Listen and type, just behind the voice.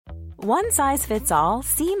One size fits all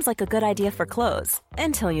seems like a good idea for clothes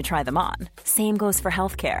until you try them on. Same goes for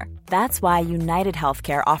healthcare. That's why United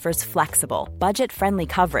Healthcare offers flexible, budget-friendly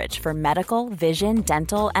coverage for medical, vision,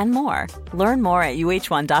 dental, and more. Learn more at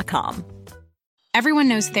uh1.com. Everyone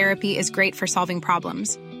knows therapy is great for solving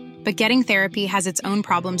problems, but getting therapy has its own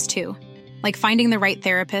problems too, like finding the right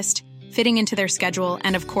therapist, fitting into their schedule,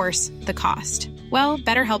 and of course, the cost. Well,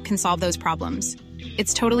 BetterHelp can solve those problems.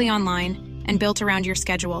 It's totally online and built around your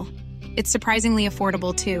schedule. It's surprisingly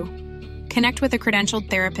affordable, too. Connect with a credentialed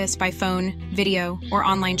therapist by phone, video, or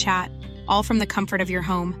online chat, all from the comfort of your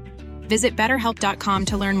home. Visit BetterHelp.com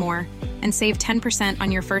to learn more and save 10%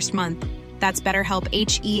 on your first month. That's BetterHelp,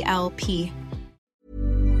 H-E-L-P.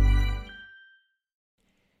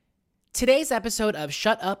 Today's episode of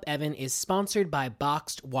Shut Up, Evan is sponsored by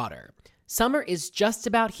Boxed Water. Summer is just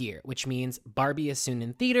about here, which means Barbie is soon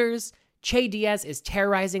in theaters, Che Diaz is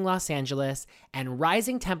terrorizing Los Angeles, and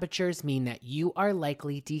rising temperatures mean that you are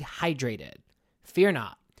likely dehydrated. Fear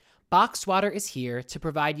not. Boxed Water is here to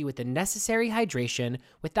provide you with the necessary hydration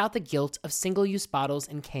without the guilt of single-use bottles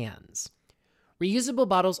and cans. Reusable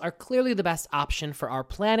bottles are clearly the best option for our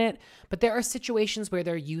planet, but there are situations where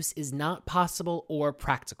their use is not possible or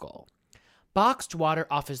practical. Boxed Water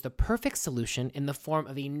offers the perfect solution in the form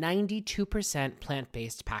of a 92%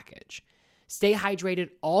 plant-based package. Stay hydrated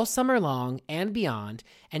all summer long and beyond,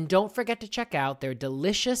 and don't forget to check out their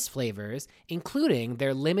delicious flavors, including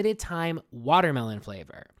their limited-time watermelon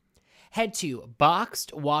flavor. Head to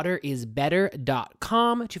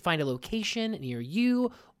boxedwaterisbetter.com to find a location near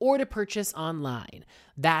you or to purchase online.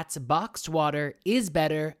 That's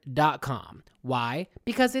boxedwaterisbetter.com. Why?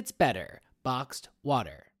 Because it's better. Boxed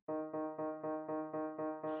Water.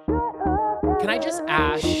 Can I just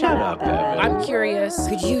ask? Shut up, Evan. I'm curious.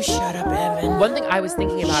 Could you shut up, Evan? One thing I was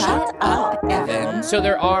thinking about. Shut up, Evan. So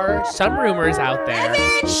there are some rumors out there.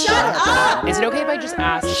 Evan, shut up. Is it okay if I just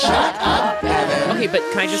ask? Shut up, Evan. Okay, but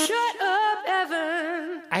can I just? Shut up,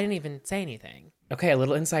 Evan. I didn't even say anything. Okay, a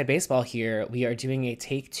little inside baseball here. We are doing a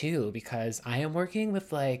take 2 because I am working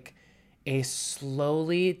with like a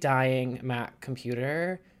slowly dying Mac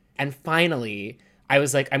computer, and finally I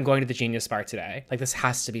was like, I'm going to the Genius Bar today. Like, this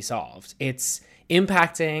has to be solved. It's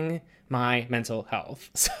impacting my mental health.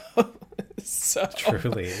 So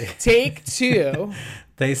Truly. Take 2.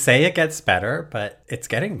 They say it gets better, but it's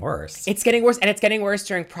getting worse. It's getting worse, and it's getting worse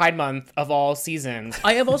during Pride Month of all seasons.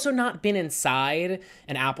 I have also not been inside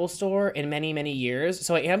an Apple store in many, many years,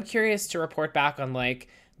 so I am curious to report back on, like,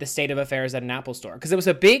 the state of affairs at an Apple store, because it was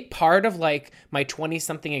a big part of like my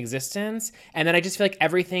 20-something existence, and then I just feel like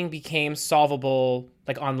everything became solvable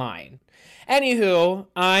like online. Anywho,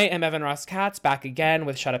 I am Evan Ross Katz, back again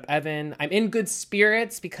with Shut Up Evan. I'm in good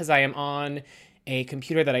spirits because I am on a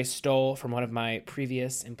computer that I stole from one of my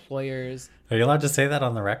previous employers. Are you allowed to say that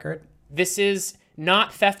on the record? This is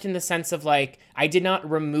not theft in the sense of like I did not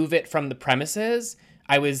remove it from the premises.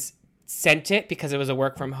 I was sent it because it was a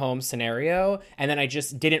work from home scenario, and then I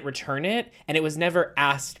just didn't return it, and it was never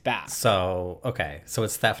asked back. So, okay. So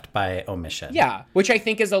it's theft by omission. Yeah, which I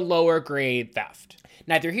think is a lower grade theft.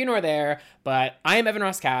 Neither here nor there, but I am Evan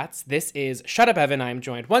Ross Katz. This is Shut Up Evan. I'm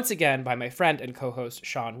joined once again by my friend and co-host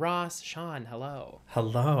Sean Ross. Sean, hello.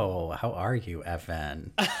 Hello. How are you,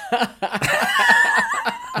 Evan?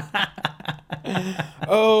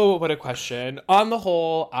 Oh, what a question. On the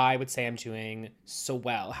whole, I would say I'm doing so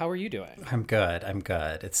well. How are you doing? I'm good.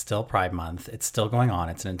 It's still Pride Month. It's still going on.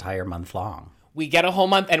 It's an entire month long. We get a whole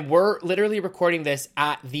month, and we're literally recording this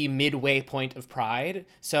at the midway point of Pride.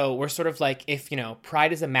 So we're sort of like, if, you know,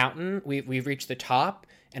 Pride is a mountain, we've reached the top,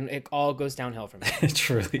 and it all goes downhill from there. It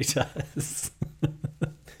truly does.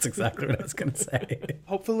 That's exactly what I was going to say.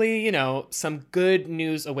 Hopefully, you know, some good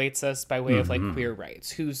news awaits us by way of like queer rights.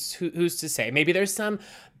 Who's to say? Maybe there's some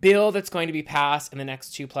bill that's going to be passed in the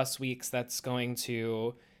next 2+ weeks that's going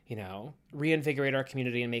to, you know, reinvigorate our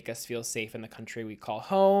community and make us feel safe in the country we call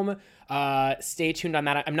home. Stay tuned on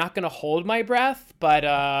that. I'm not going to hold my breath, but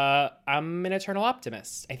I'm an eternal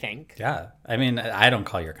optimist, I think. Yeah. I mean, I don't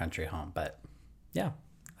call your country home, but yeah,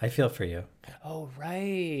 I feel for you. Oh,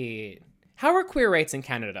 right. How are queer rights in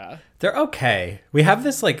Canada? They're okay. We have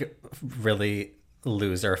this like really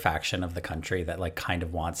loser faction of the country that like kind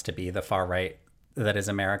of wants to be the far right that is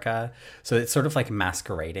America. So it's sort of like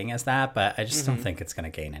masquerading as that, but I just don't think it's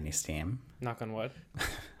going to gain any steam. Knock on wood.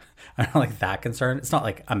 I'm not like that concerned. It's not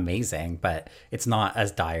like amazing, but it's not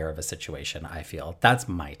as dire of a situation, I feel. That's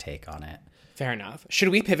my take on it. Fair enough. Should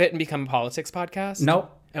we pivot and become a politics podcast?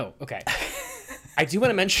 Nope. Oh, okay. I do want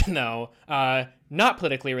to mention, though, not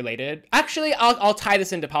politically related. Actually, I'll tie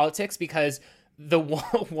this into politics because the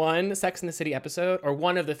one Sex and the City episode, or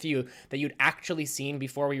one of the few that you'd actually seen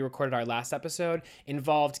before we recorded our last episode,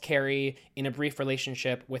 involved Carrie in a brief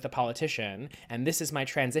relationship with a politician. And this is my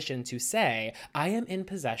transition to say, I am in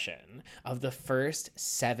possession of the first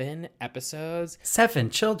 7 episodes. 7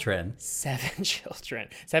 children. 7 children.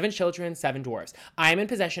 7 children, 7 dwarfs. I am in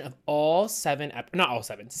possession of all 7, not all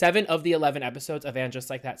 7, 7 of the 11 episodes of And Just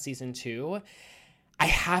Like That Season 2. I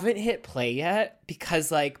haven't hit play yet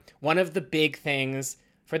because, like, one of the big things,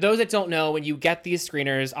 for those that don't know, when you get these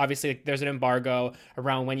screeners, obviously, like, there's an embargo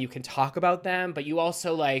around when you can talk about them, but you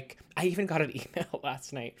also, like, I even got an email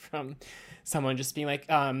last night from someone just being like,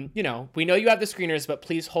 you know, we know you have the screeners, but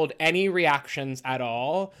please hold any reactions at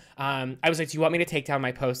all. I was like, do you want me to take down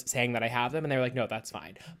my post saying that I have them? And they were like, no, that's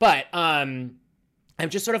fine. But I'm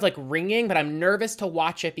just sort of like ringing, but I'm nervous to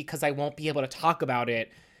watch it because I won't be able to talk about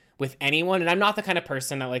it with anyone. And I'm not the kind of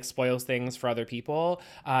person that like spoils things for other people.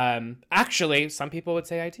 Actually, some people would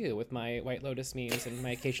say I do with my White Lotus memes and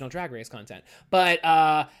my occasional Drag Race content. But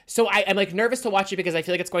so I'm like nervous to watch it because I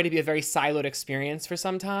feel like it's going to be a very siloed experience for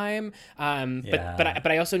some time. But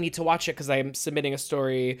I also need to watch it because I'm submitting a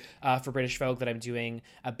story for British Vogue that I'm doing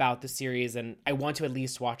about the series, and I want to at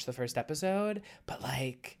least watch the first episode. But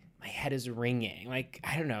like my head is ringing. Like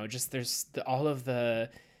I don't know, just there's all of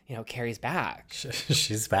the. You know, Carrie's back.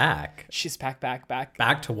 She's back. She's back.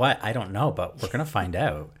 Back to what? I don't know, but we're going to find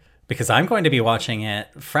out. Because I'm going to be watching it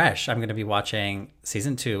fresh. I'm going to be watching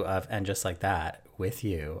season 2 of And Just Like That with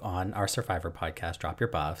you on our Survivor podcast, Drop Your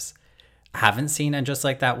Buffs. I haven't seen And Just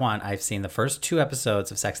Like That 1. I've seen the first 2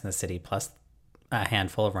 episodes of Sex and the City plus a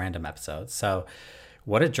handful of random episodes. So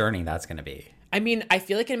what a journey that's going to be. I mean, I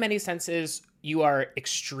feel like in many senses, you are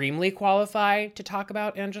extremely qualified to talk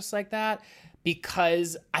about And Just Like That.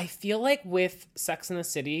 Because I feel like with Sex and the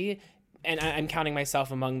City, and I'm counting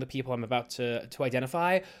myself among the people I'm about to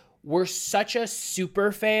identify, we're such a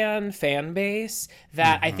super fan base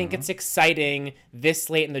that I think it's exciting this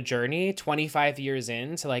late in the journey, 25 years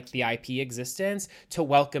into like the IP existence, to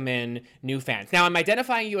welcome in new fans. Now, I'm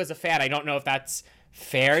identifying you as a fan. I don't know if that's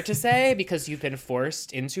fair to say because you've been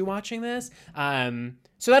forced into watching this.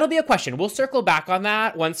 So that'll be a question. We'll circle back on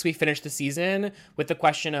that once we finish the season with the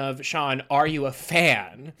question of, Sean, are you a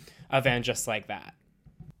fan of And Just Like That?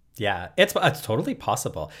 Yeah, it's totally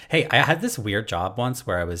possible. Hey, I had this weird job once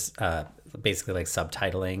where I was basically like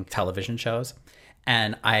subtitling television shows,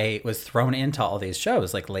 and I was thrown into all these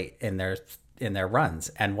shows like late in their runs.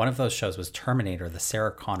 And one of those shows was Terminator, the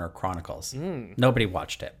Sarah Connor Chronicles. Nobody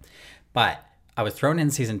watched it, but I was thrown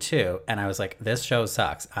in season 2 and I was like, this show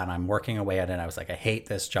sucks. And I'm working away at it. And I was like, I hate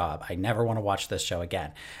this job. I never want to watch this show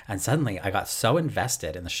again. And suddenly I got so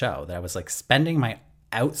invested in the show that I was like spending my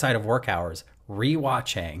outside of work hours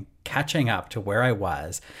rewatching, catching up to where I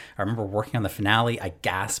was. I remember working on the finale. I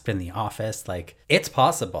gasped in the office. Like, it's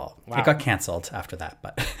possible. Wow. It got canceled after that,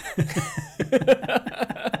 but.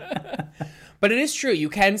 But it is true. You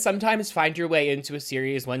can sometimes find your way into a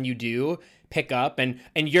series when you do pick up. And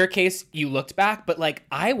in your case, you looked back. But like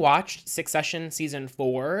I watched Succession season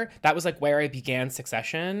 4. That was like where I began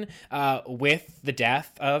Succession with the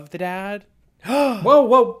death of the dad.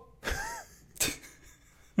 Whoa.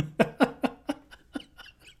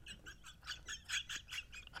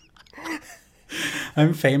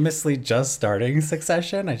 I'm famously just starting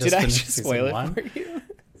Succession. I just finished season spoil 1. It for you?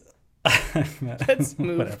 Let's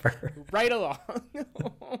move Whatever. right along.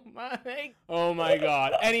 Oh my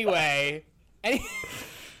god. Anyway.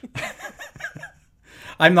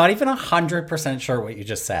 I'm not even 100% sure what you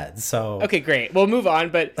just said. So okay, great. We'll move on.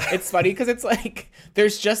 But it's funny because it's like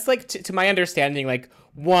there's just like to my understanding like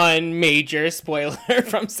one major spoiler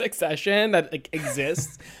from Succession that like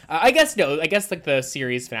exists. I guess like the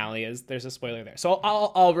series finale there's a spoiler there. So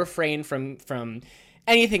I'll refrain from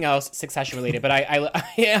anything else Succession related, but I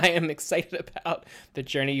am excited about the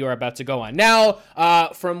journey you are about to go on. Now,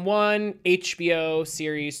 from one HBO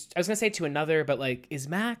series, I was gonna say to another, but like, is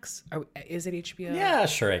it HBO? Yeah,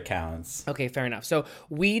 sure, it counts. Okay, fair enough. So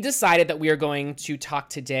we decided that we are going to talk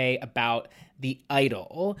today about The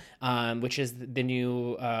Idol, which is the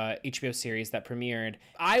new HBO series that premiered.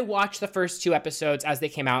 I watched the first 2 episodes as they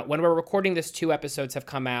came out. When we're recording this, 2 episodes have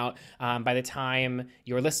come out. By the time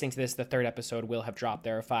you're listening to this, the 3rd episode will have dropped.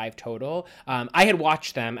 There are 5 total. I had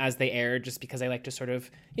watched them as they aired just because I like to sort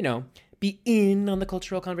of, be in on the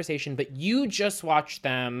cultural conversation. But you just watched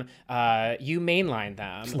them. You mainlined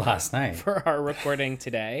them last night for our recording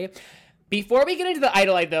today. Before we get into the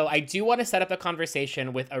Idol, though, I do want to set up a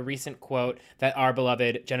conversation with a recent quote that our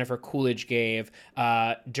beloved Jennifer Coolidge gave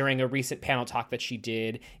during a recent panel talk that she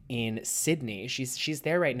did in Sydney. She's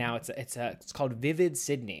there right now. It's called Vivid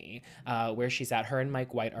Sydney, where she's at. Her and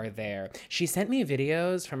Mike White are there. She sent me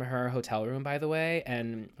videos from her hotel room, by the way,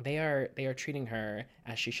 and they are treating her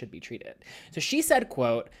as she should be treated. So she said,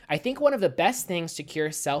 quote, "I think one of the best things to cure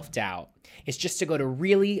self-doubt is just to go to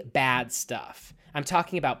really bad stuff. I'm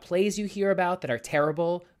talking about plays you hear about that are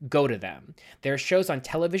terrible, go to them. There are shows on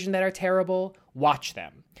television that are terrible, watch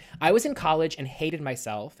them. I was in college and hated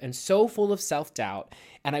myself and so full of self-doubt,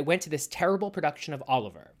 and I went to this terrible production of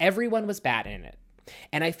Oliver. Everyone was bad in it.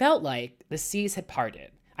 And I felt like the seas had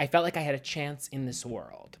parted. I felt like I had a chance in this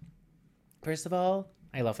world." First of all,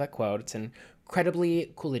 I love that quote. It's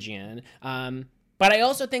incredibly Coolidgean. But I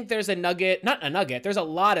also think there's there's a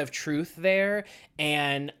lot of truth there.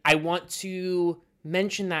 And I want to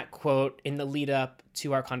mention that quote in the lead up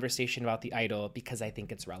to our conversation about the Idol because I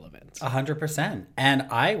think it's relevant. 100%. And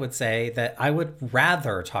I would say that I would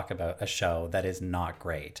rather talk about a show that is not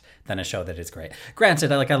great than a show that is great.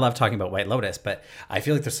 Granted, I love talking about White Lotus, but I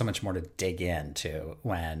feel like there's so much more to dig into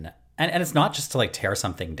when... And it's not just to like tear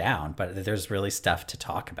something down, but there's really stuff to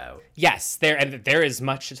talk about. Yes, there is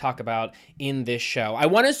much to talk about in this show. I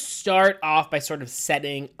want to start off by sort of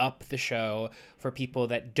setting up the show for people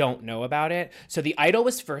that don't know about it. So The Idol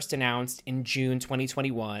was first announced in June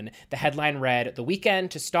 2021. The headline read, "The Weeknd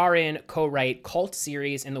to star in, co-write cult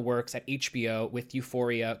series in the works at HBO with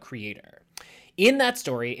Euphoria creator." In that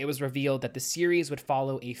story, it was revealed that the series would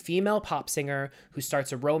follow a female pop singer who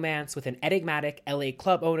starts a romance with an enigmatic LA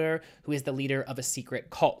club owner who is the leader of a secret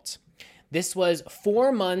cult. This was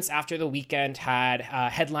 4 months after The Weeknd had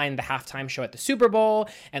headlined the halftime show at the Super Bowl,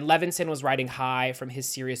 and Levinson was riding high from his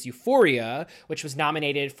series Euphoria, which was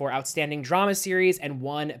nominated for Outstanding Drama Series and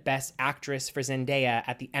won Best Actress for Zendaya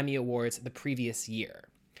at the Emmy Awards the previous year.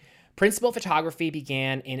 Principal photography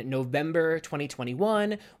began in November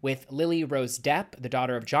 2021 with Lily Rose Depp, the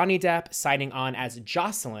daughter of Johnny Depp, signing on as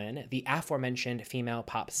Jocelyn, the aforementioned female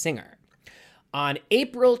pop singer. On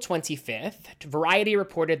April 25th, Variety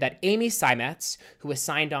reported that Amy Seimetz, who was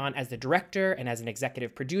signed on as the director and as an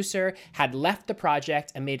executive producer, had left the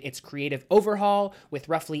project amid its creative overhaul, with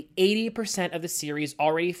roughly 80% of the series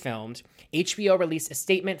already filmed. HBO released a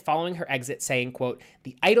statement following her exit saying, quote,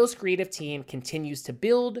 "The Idol's creative team continues to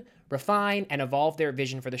build, refine, and evolve their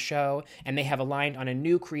vision for the show, and they have aligned on a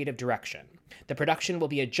new creative direction. The production will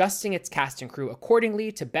be adjusting its cast and crew accordingly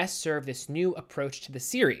to best serve this new approach to the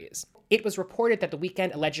series." It was reported that The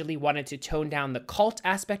Weeknd allegedly wanted to tone down the cult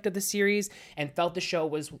aspect of the series and felt the show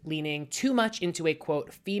was leaning too much into a,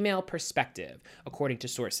 quote, female perspective, according to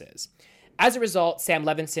sources. As a result, Sam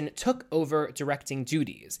Levinson took over directing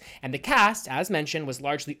duties, and the cast, as mentioned, was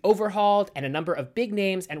largely overhauled, and a number of big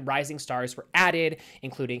names and rising stars were added,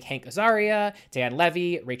 including Hank Azaria, Dan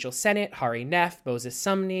Levy, Rachel Sennett, Hari Neff, Moses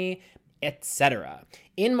Sumney, etc.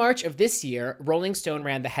 In March of this year, Rolling Stone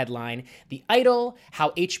ran the headline, "The Idol,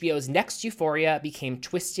 How HBO's Next Euphoria Became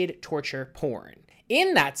Twisted Torture Porn."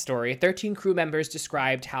 In that story, 13 crew members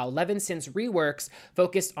described how Levinson's reworks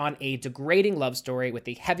focused on a degrading love story with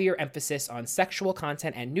a heavier emphasis on sexual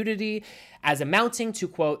content and nudity as amounting to,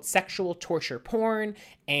 quote, sexual torture porn,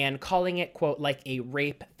 and calling it, quote, like a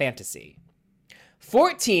rape fantasy.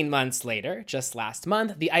 14 months later, just last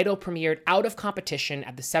month, The Idol premiered Out of Competition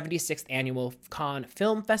at the 76th Annual Cannes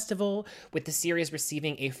Film Festival, with the series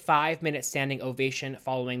receiving a 5-minute standing ovation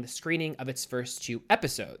following the screening of its first 2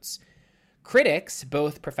 episodes. Critics,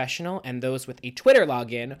 both professional and those with a Twitter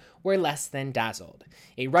login, were less than dazzled.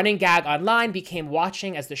 A running gag online became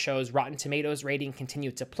watching as the show's Rotten Tomatoes rating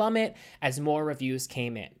continued to plummet as more reviews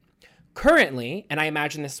came in. Currently, and I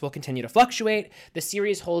imagine this will continue to fluctuate, the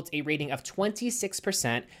series holds a rating of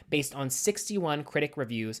 26% based on 61 critic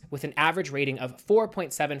reviews with an average rating of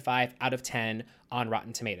 4.75 out of 10 on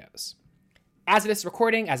Rotten Tomatoes. As of this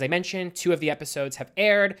recording, as I mentioned, 2 of the episodes have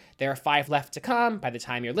aired. There are 5 left to come. By the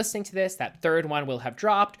time you're listening to this, that 3rd one will have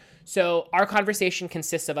dropped. So our conversation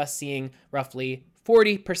consists of us seeing roughly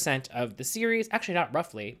 40% of the series, actually not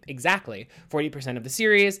roughly, exactly 40% of the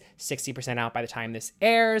series, 60% out by the time this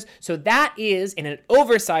airs. So that is, in an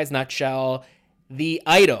oversized nutshell, The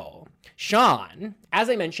Idol. Sean,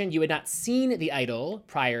 as I mentioned, you had not seen The Idol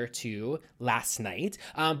prior to last night,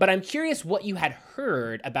 but I'm curious what you had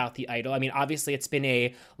heard about The Idol. I mean, obviously it's been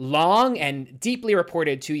a long and deeply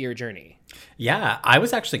reported 2-year journey. Yeah, I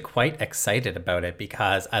was actually quite excited about it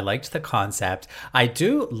because I liked the concept. I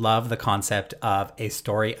do love the concept of a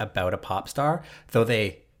story about a pop star, though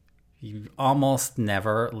they almost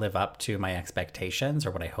never live up to my expectations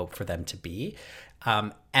or what I hope for them to be.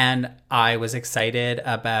 And I was excited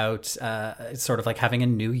about sort of like having a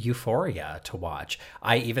new Euphoria to watch.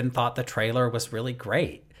 I even thought the trailer was really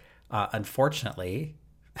great. Unfortunately,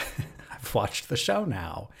 I've watched the show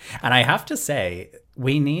now. And I have to say,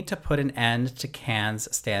 we need to put an end to Cannes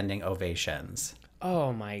standing ovations.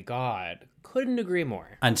 Oh my God. Couldn't agree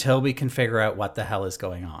more. Until we can figure out what the hell is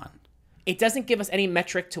going on. It doesn't give us any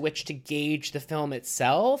metric to which to gauge the film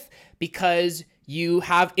itself, because you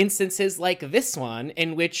have instances like this one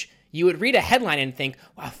in which you would read a headline and think,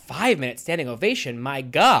 wow, 5-minute standing ovation, my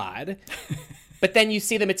God. But then you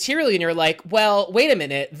see the material and you're like, well, wait a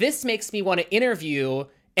minute, this makes me want to interview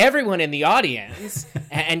everyone in the audience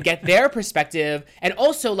and get their perspective. And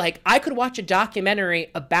also, like, I could watch a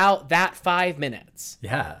documentary about that 5 minutes.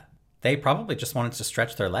 Yeah. They probably just wanted to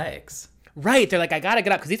stretch their legs. Right. They're like, I got to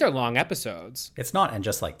get up, because these are long episodes. It's not And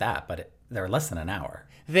Just Like That, but they're less than an hour.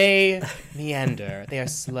 They meander. They are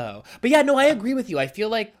slow. But yeah, no, I agree with you. I feel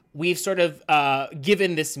like we've sort of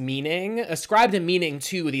given this meaning, ascribed a meaning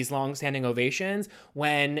to these long-standing ovations,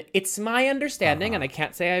 when it's my understanding, and I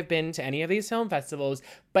can't say I've been to any of these film festivals,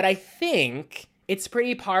 but I think it's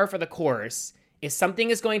pretty par for the course. If something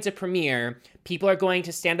is going to premiere, people are going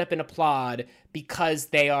to stand up and applaud because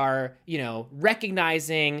they are, you know,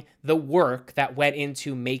 recognizing the work that went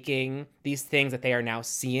into making these things that they are now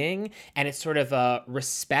seeing. And it's sort of a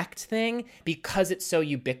respect thing. Because it's so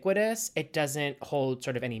ubiquitous, it doesn't hold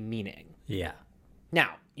sort of any meaning. Yeah.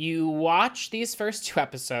 Now, you watch these first 2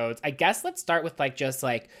 episodes. I guess let's start with just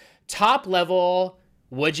top level.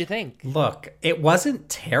 What'd you think? Look, it wasn't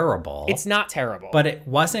terrible. It's not terrible. But it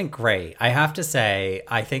wasn't great. I have to say,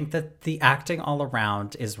 I think that the acting all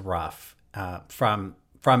around is rough from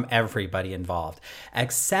everybody involved.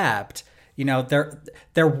 Except, you know,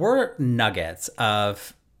 there were nuggets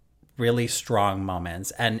of really strong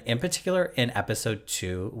moments. And in particular, in episode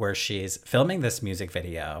 2, where she's filming this music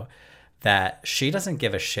video that she doesn't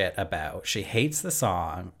give a shit about. She hates the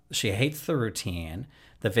song. She hates the routine.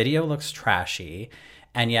 The video looks trashy.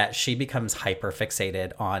 And yet she becomes hyper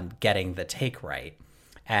fixated on getting the take right.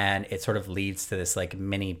 And it sort of leads to this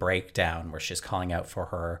mini breakdown where she's calling out for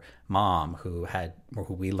her mom, who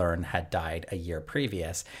we learn had died a year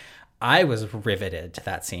previous. I was riveted to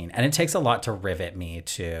that scene. And it takes a lot to rivet me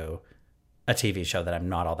to a TV show that I'm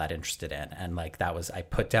not all that interested in. And I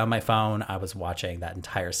put down my phone. I was watching that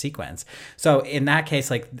entire sequence. So in that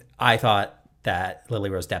case, I thought that Lily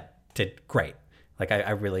Rose Depp did great.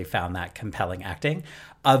 I really found that compelling acting.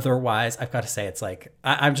 Otherwise, I've got to say, it's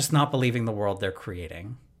I'm just not believing the world they're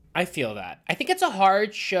creating. I feel that. I think it's a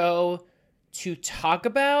hard show to talk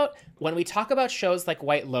about. When we talk about shows like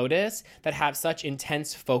White Lotus that have such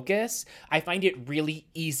intense focus, I find it really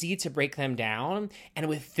easy to break them down. And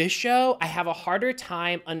with this show, I have a harder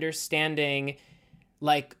time understanding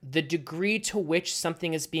the degree to which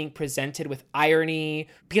something is being presented with irony,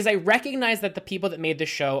 because I recognize that the people that made the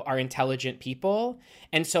show are intelligent people.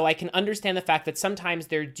 And so I can understand the fact that sometimes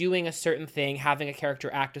they're doing a certain thing, having a character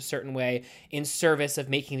act a certain way in service of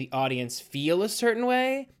making the audience feel a certain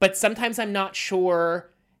way. But sometimes I'm not sure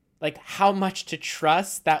how much to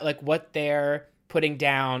trust that what they're putting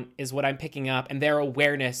down is what I'm picking up, and their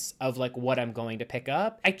awareness of what I'm going to pick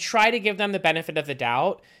up. I try to give them the benefit of the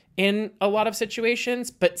doubt in a lot of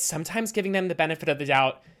situations, but sometimes giving them the benefit of the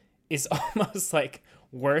doubt is almost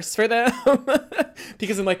worse for them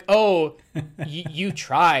because I'm oh, you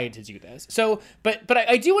tried to do this. So, but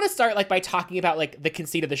I do want to start by talking about the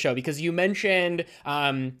conceit of the show, because you mentioned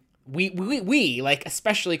we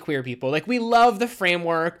especially queer people, we love the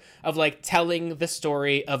framework of telling the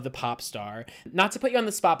story of the pop star. Not to put you on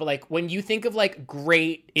the spot, but when you think of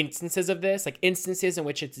great instances of this, instances in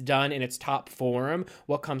which it's done in its top form,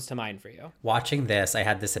 what comes to mind for you? Watching this, I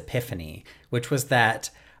had this epiphany, which was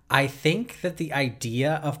that I think that the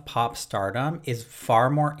idea of pop stardom is far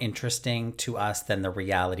more interesting to us than the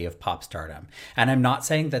reality of pop stardom. And I'm not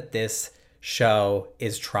saying that this show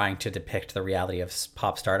is trying to depict the reality of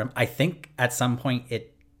pop stardom. I think at some point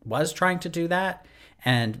it was trying to do that,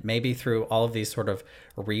 and maybe through all of these sort of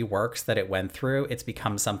reworks that it went through, it's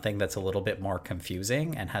become something that's a little bit more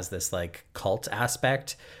confusing and has this cult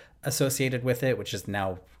aspect associated with it, which is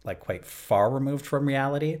now quite far removed from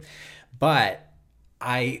reality. But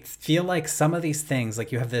I feel some of these things,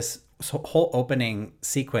 you have this whole opening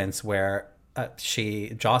sequence where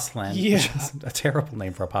Jocelyn, which is a terrible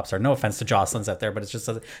name for a pop star. No offense to Jocelyn's out there, but it's just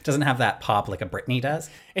it doesn't have that pop like a Britney does.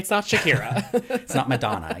 It's not Shakira. It's not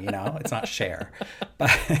Madonna, it's not Cher.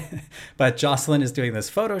 But Jocelyn is doing this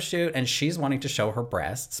photo shoot and she's wanting to show her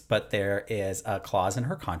breasts, but there is a clause in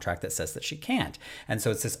her contract that says that she can't. And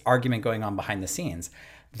so it's this argument going on behind the scenes.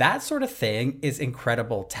 That sort of thing is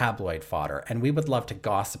incredible tabloid fodder, and we would love to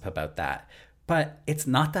gossip about that. But it's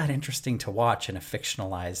not that interesting to watch in a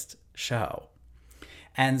fictionalized show.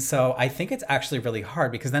 And so I think it's actually really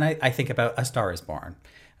hard because then I think about A Star is Born,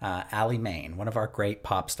 Ally Main, one of our great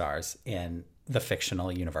pop stars in the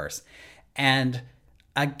fictional universe. And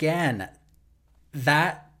again,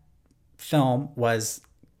 that film was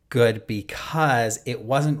good because it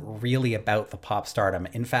wasn't really about the pop stardom.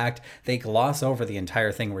 In fact, they gloss over the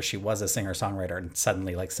entire thing where she was a singer-songwriter and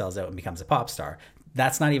suddenly like sells out and becomes a pop star.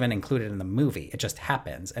 That's not even included in the movie. It just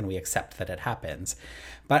happens and we accept that it happens.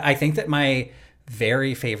 But I think that my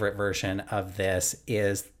very favorite version of this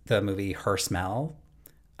is the movie Her Smell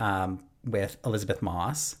with Elizabeth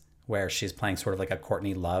Moss, where she's playing sort of like a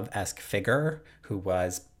Courtney Love-esque figure who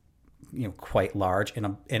was quite large in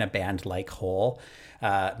a band like Hole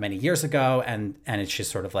many years ago, and she's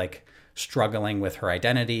sort of like struggling with her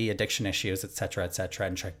identity, addiction issues, et cetera,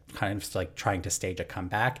 and kind of like trying to stage a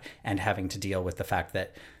comeback and having to deal with the fact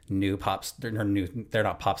that they're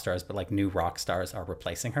not pop stars, but like new rock stars are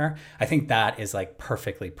replacing her. I think that is like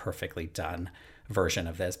perfectly done version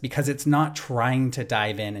of this because it's not trying to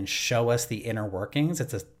dive in and show us the inner workings.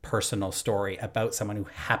 It's a personal story about someone who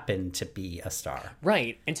happened to be a star.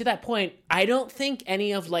 Right. And to that point, I don't think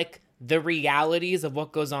any of like the realities of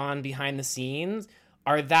what goes on behind the scenes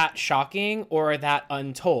are that shocking or that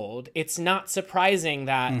untold. It's not surprising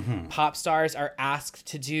that pop stars are asked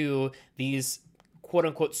to do these quote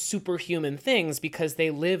unquote superhuman things because they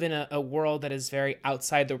live in a world that is very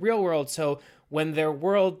outside the real world. So when their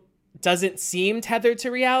world doesn't seem tethered to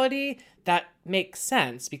reality, that makes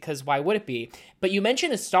sense because why would it be? But you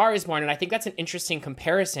mentioned A Star is Born, and I think that's an interesting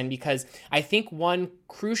comparison because I think one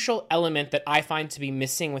crucial element that I find to be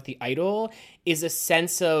missing with The Idol is a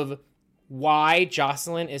sense of why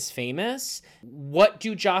Jocelyn is famous. What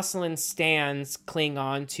do Jocelyn's stans cling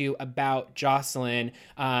on to about Jocelyn?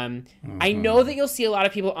 I know that you'll see a lot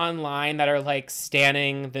of people online that are like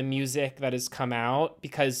standing the music that has come out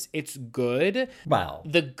because it's good. Well,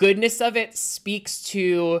 the goodness of it speaks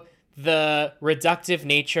to the reductive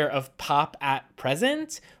nature of pop at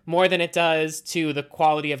present more than it does to the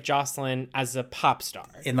quality of Jocelyn as a pop star.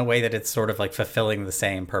 In the way that it's sort of like fulfilling the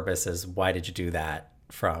same purpose as Why Did You Do That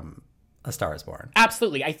from A Star is Born.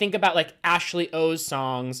 Absolutely. I think about like Ashley O's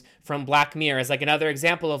songs from Black Mirror as like another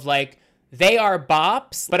example of like, they are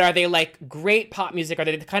bops, but are they like great pop music? Are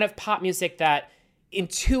they the kind of pop music that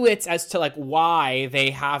intuits as to like why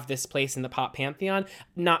they have this place in the pop pantheon?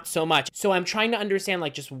 Not so much. So I'm trying to understand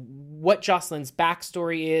like just what Jocelyn's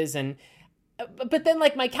backstory is, and but then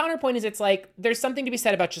like my counterpoint is it's like there's something to be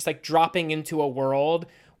said about just like dropping into a world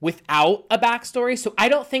without a backstory. So I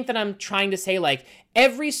don't think that I'm trying to say like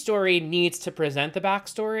every story needs to present the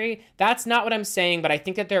backstory. That's not what I'm saying, but I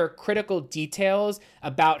think that there are critical details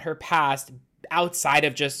about her past outside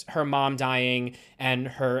of just her mom dying and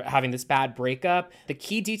her having this bad breakup. The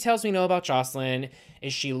key details we know about Jocelyn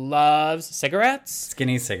is she loves cigarettes.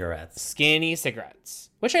 Skinny cigarettes,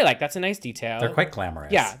 which I like. That's a nice detail. They're quite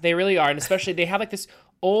glamorous. Yeah, they really are. And especially they have like this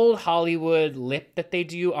old Hollywood lip that they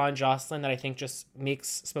do on Jocelyn that I think just makes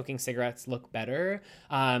smoking cigarettes look better.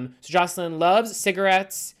 So Jocelyn loves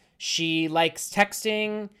cigarettes. She likes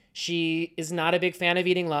texting. She is not a big fan of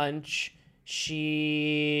eating lunch.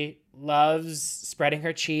 She loves spreading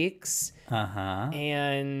her cheeks.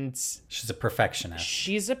 And she's a perfectionist.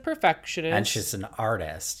 And she's an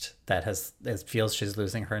artist that feels she's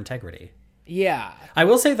losing her integrity. Yeah. I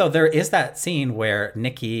will say, though, there is that scene where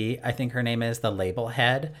Nikki, I think her name is, the label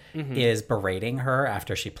head, is berating her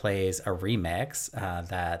after she plays a remix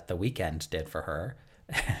that The Weeknd did for her.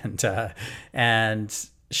 And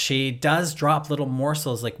she does drop little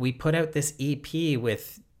morsels. Like, we put out this EP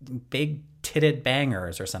with big titted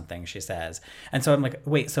bangers or something, she says. And so I'm like,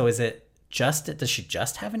 wait, so does she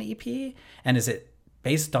just have an EP? And is it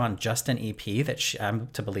based on just an EP that I'm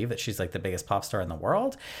to believe that she's like the biggest pop star in the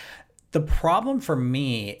world? The problem for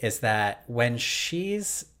me is that when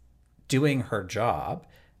she's doing her job,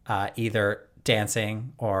 either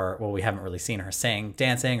dancing or, well, we haven't really seen her sing,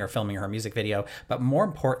 dancing or filming her music video, but more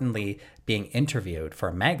importantly, being interviewed for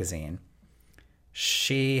a magazine,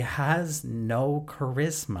 she has no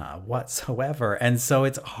charisma whatsoever. And so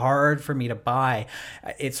it's hard for me to buy.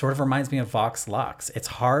 It sort of reminds me of Vox Lux. It's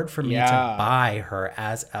hard for me to buy her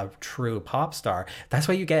as a true pop star. That's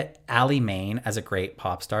why you get Ally Main as a great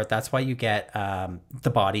pop star. That's why you get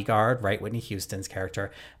The Bodyguard, right? Whitney Houston's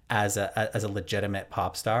character as a legitimate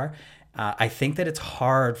pop star. I think that it's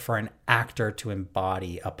hard for an actor to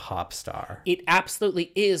embody a pop star. It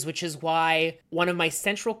absolutely is, which is why one of my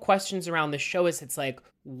central questions around the show is it's like,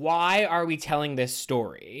 why are we telling this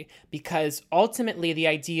story? Because ultimately the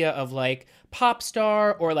idea of like pop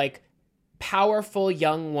star or like powerful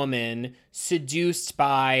young woman seduced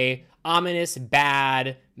by ominous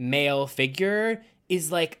bad male figure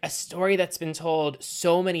is like a story that's been told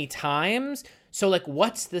so many times. So, like,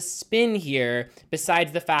 what's the spin here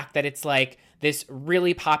besides the fact that it's, like, this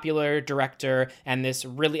really popular director and this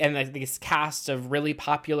cast of really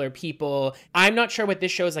popular people? I'm not sure what this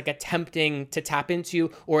show is, like, attempting to tap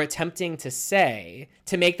into or attempting to say.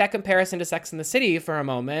 To make that comparison to Sex and the City for a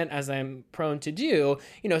moment, as I'm prone to do,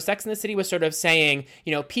 you know, Sex and the City was sort of saying,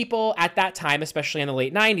 you know, people at that time, especially in the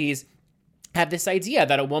late 90s, have this idea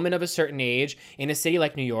that a woman of a certain age in a city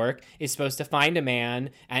like New York is supposed to find a man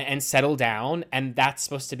and settle down, and that's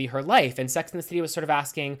supposed to be her life. And Sex and the City was sort of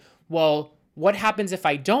asking, well, what happens if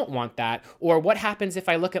I don't want that? Or what happens if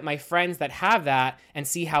I look at my friends that have that and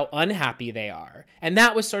see how unhappy they are? And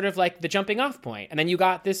that was sort of like the jumping off point. And then you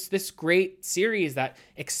got this great series that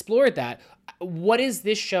explored that. What is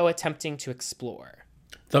this show attempting to explore?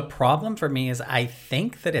 The problem for me is I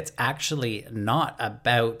think that it's actually not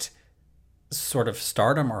about sort of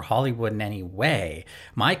stardom or Hollywood in any way.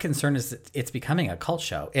 My concern is that it's becoming a cult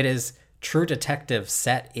show. It is True Detective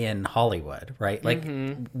set in Hollywood, right? Like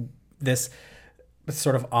this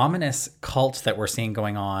sort of ominous cult that we're seeing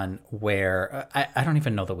going on where I don't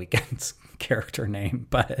even know the Weeknd's character name,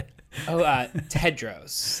 but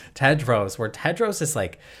Tedros. Tedros, where Tedros is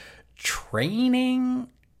like training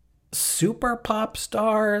super pop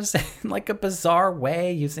stars in like a bizarre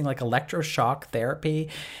way using like electroshock therapy,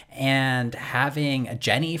 and having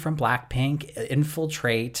Jennie from Blackpink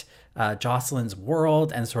infiltrate Jocelyn's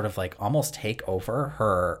world and sort of like almost take over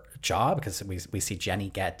her job, because we see Jennie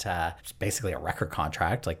get basically a record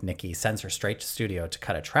contract. Like Nicki sends her straight to studio to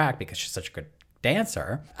cut a track because she's such a good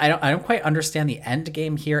dancer. I don't quite understand the end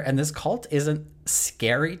game here, and this cult isn't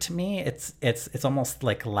scary to me. It's almost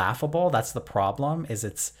like laughable. That's the problem.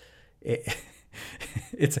 It's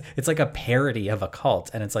like a parody of a cult,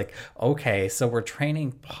 and it's like, okay, so we're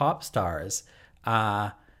training pop stars.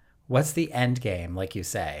 What's the end game, like you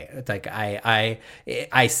say? It's like I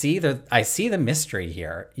see the mystery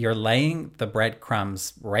here. You're laying the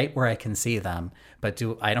breadcrumbs right where I can see them, but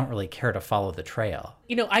I don't really care to follow the trail.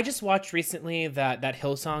 You know, I just watched recently that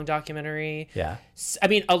Hillsong documentary. Yeah. I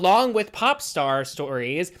mean, along with pop star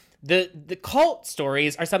stories, the cult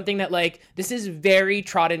stories are something that, like, this is very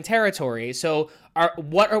trodden territory. So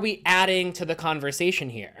what are we adding to the conversation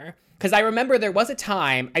here? Because I remember there was a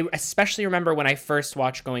time, I especially remember when I first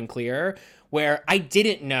watched Going Clear, where I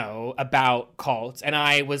didn't know about cults. And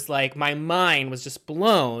I was like, my mind was just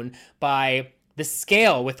blown by the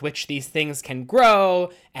scale with which these things can grow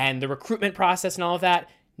and the recruitment process and all of that.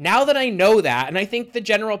 Now that I know that, and I think the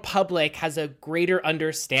general public has a greater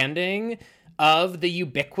understanding of the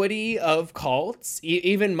ubiquity of cults,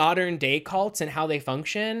 even modern day cults and how they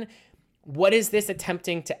function, what is this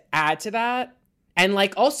attempting to add to that? And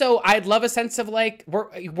like, also, I'd love a sense of like,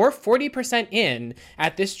 we're 40% in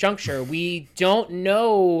at this juncture. We don't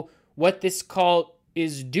know what this cult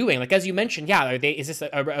is doing. Like, as you mentioned, yeah, is this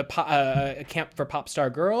a camp for pop star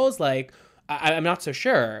girls? Like, I'm not so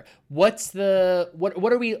sure. What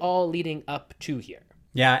are we all leading up to here?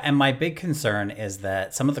 Yeah, and my big concern is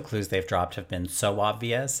that some of the clues they've dropped have been so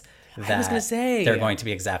obvious that I was gonna say they're going to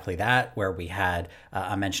be exactly that, where we had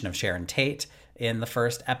a mention of Sharon Tate in the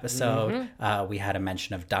first episode. We had a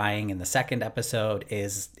mention of dying in the second episode.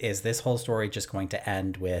 Is this whole story just going to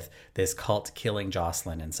end with this cult killing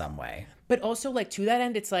Jocelyn in some way? But also, like, to that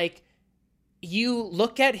end, it's like, you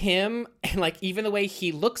look at him and like even the way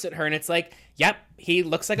he looks at her, and it's like, yep, he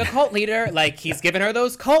looks like a cult leader. Like, he's giving her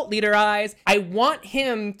those cult leader eyes. I want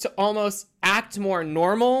him to almost act more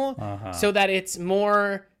normal so that it's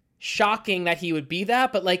more shocking that he would be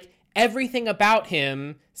that. But like, everything about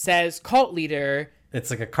him says cult leader.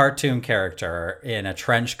 It's like a cartoon character in a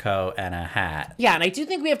trench coat and a hat. Yeah, and I do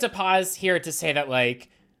think we have to pause here to say that, like,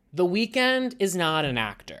 The Weeknd is not an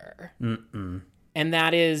actor. And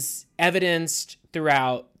that is evidenced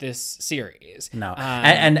throughout this series. No.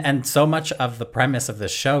 And so much of the premise of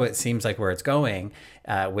this show, it seems like where it's going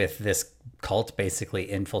with this cult basically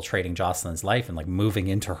infiltrating Jocelyn's life and like moving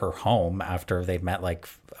into her home after they met like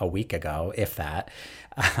a week ago, if that,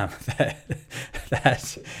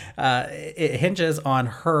 it hinges on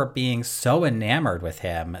her being so enamored with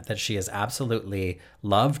him that she is absolutely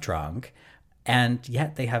love drunk. And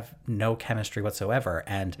yet they have no chemistry whatsoever.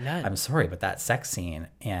 And None. I'm sorry, but that sex scene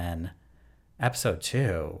in episode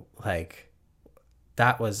 2, like,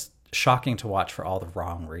 that was shocking to watch for all the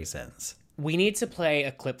wrong reasons. We need to play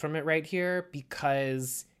a clip from it right here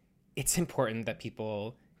because it's important that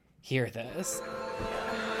people hear this.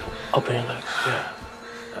 Open your legs, yeah.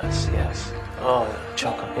 Yes. Oh,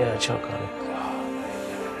 choke on it.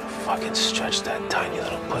 Fucking stretch that tiny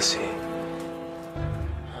little pussy.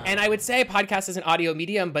 And I would say podcast is an audio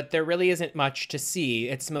medium, but there really isn't much to see.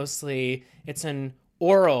 It's an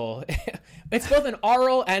oral. It's both an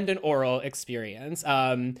oral and an oral experience.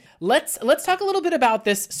 Let's talk a little bit about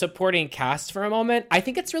this supporting cast for a moment. I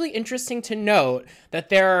think it's really interesting to note that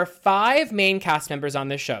there are 5 main cast members on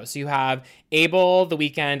this show. So you have Abel the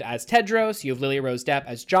Weeknd as Tedros, you have Lily Rose Depp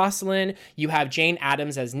as Jocelyn, you have Jane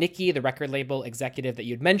Addams as Nikki, the record label executive that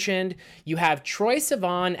you'd mentioned, you have Troye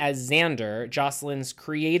Sivan as Xander, Jocelyn's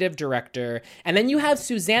creative director, and then you have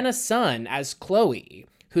Susanna Sun as Chloe,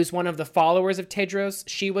 who's one of the followers of Tedros.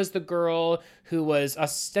 She was the girl who was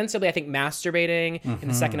ostensibly, I think, masturbating in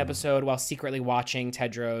the second episode while secretly watching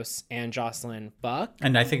Tedros and Jocelyn fuck.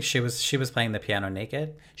 And I think she was playing the piano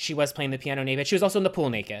naked. She was playing the piano naked. She was also in the pool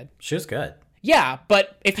naked. She was good. Yeah,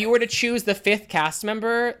 but if you were to choose the 5th cast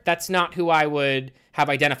member, that's not who I would have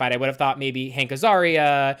identified. I would have thought maybe Hank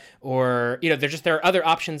Azaria or, there are other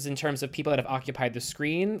options in terms of people that have occupied the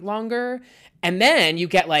screen longer. And then you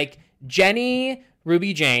get like Jenny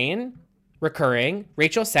Ruby Jane recurring,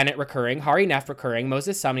 Rachel Sennett recurring, Hari Neff recurring,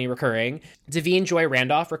 Moses Sumney recurring, Davine Joy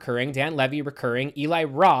Randolph recurring, Dan Levy recurring, Eli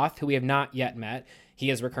Roth, who we have not yet met,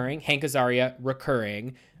 he is recurring, Hank Azaria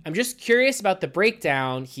recurring. I'm just curious about the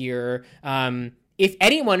breakdown here. If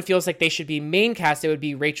anyone feels like they should be main cast, it would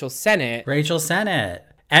be Rachel Sennett. Rachel Sennett.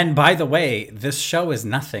 And by the way, this show is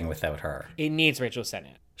nothing without her. It needs Rachel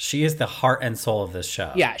Sennett. She is the heart and soul of this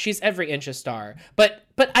show. Yeah, she's every inch a star. But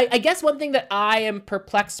I guess one thing that I am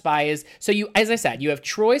perplexed by is, so you, as I said, you have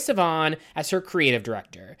Troye Sivan as her creative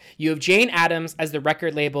director. You have Jane Addams as the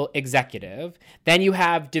record label executive. Then you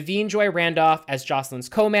have Davine Joy Randolph as Jocelyn's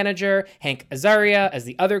co-manager, Hank Azaria as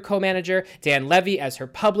the other co-manager, Dan Levy as her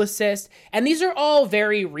publicist. And these are all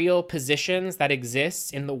very real positions that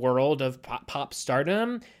exist in the world of pop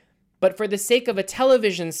stardom. But for the sake of a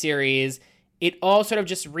television series, it all sort of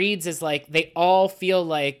just reads as like they all feel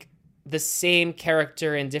like the same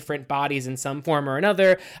character in different bodies in some form or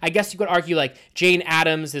another. I guess you could argue like Jane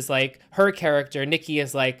Addams is like her character. Nikki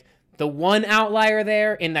is like the one outlier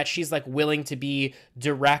there in that she's like willing to be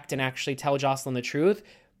direct and actually tell Jocelyn the truth.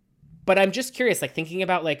 But I'm just curious, like thinking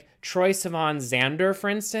about like Troye Sivan's Xander, for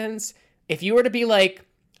instance, if you were to be like,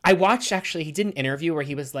 I watched actually, he did an interview where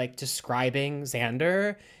he was like describing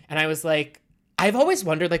Xander. And I was like, I've always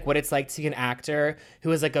wondered like what it's like to see an actor who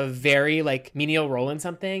has like a very like menial role in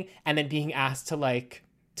something and then being asked to like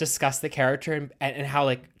discuss the character and how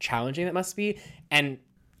like challenging that must be. And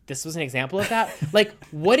this was an example of that. Like,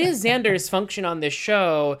 what is Xander's function on this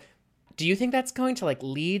show? Do you think that's going to like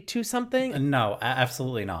lead to something? No,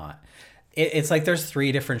 absolutely not. It's like there's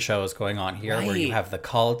 3 different shows going on here where you have the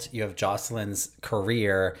cult, you have Jocelyn's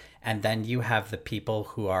career, and then you have the people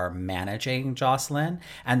who are managing Jocelyn.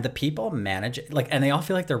 And the people manage, like, and they all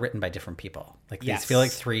feel like they're written by different people. Like, these feel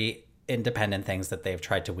like 3 independent things that they've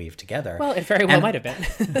tried to weave together. Well, it very well might have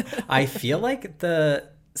been. I feel like the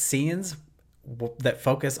scenes that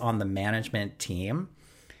focus on the management team,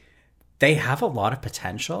 they have a lot of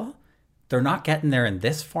potential. They're not getting there in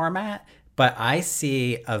this format. But I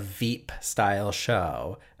see a Veep style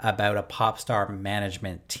show about a pop star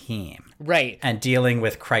management team. Right. And dealing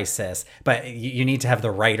with crisis. But you need to have the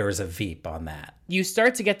writers of Veep on that. You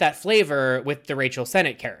start to get that flavor with the Rachel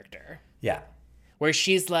Sennett character. Yeah. Where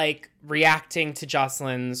she's like reacting to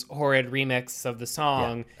Jocelyn's horrid remix of the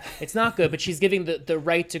song. Yeah. It's not good, but she's giving the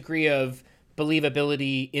right degree of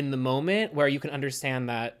believability in the moment where you can understand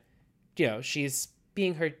that, she's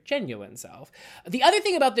being her genuine self. The other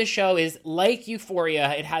thing about this show is, like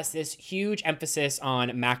Euphoria, it has this huge emphasis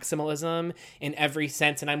on maximalism in every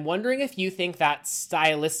sense. And I'm wondering if you think that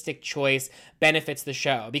stylistic choice benefits the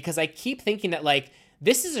show. Because I keep thinking that, like,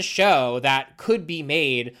 this is a show that could be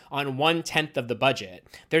made on 1/10 of the budget.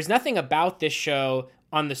 There's nothing about this show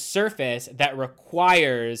on the surface that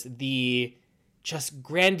requires the just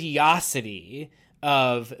grandiosity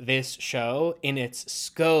of this show in its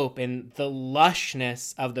scope and the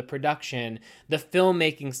lushness of the production, the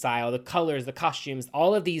filmmaking style, the colors, the costumes,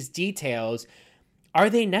 all of these details, are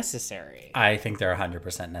they necessary? I think they're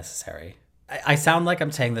 100% necessary. I sound like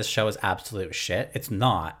I'm saying this show is absolute shit. It's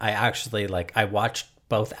not. I actually, like, I watched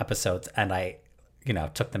both episodes and I,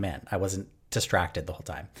 took them in. I wasn't distracted the whole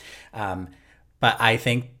time. But I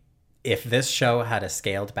think if this show had a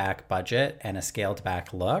scaled back budget and a scaled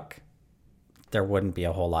back look, there wouldn't be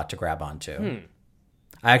a whole lot to grab onto.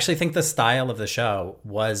 I actually think the style of the show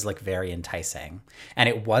was like very enticing, and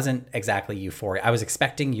it wasn't exactly Euphoria. I was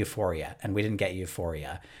expecting Euphoria, and we didn't get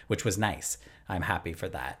Euphoria, which was nice. I'm happy for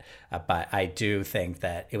that. But I do think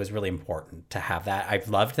that it was really important to have that. I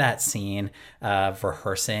loved that scene of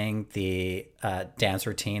rehearsing the dance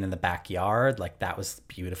routine in the backyard. Like, that was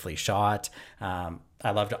beautifully shot.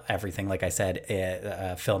 I loved everything, like I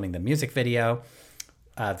said, filming the music video,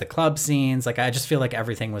 the club scenes. Like, I just feel like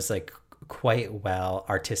everything was like quite well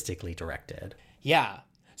artistically directed. Yeah.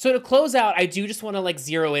 So to close out, I do just want to like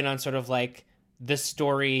zero in on sort of like the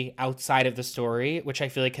story outside of the story, which I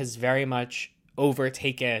feel like has very much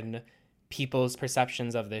overtaken people's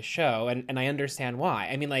perceptions of this show. And I understand why.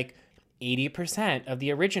 I mean, like 80% of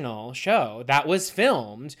the original show that was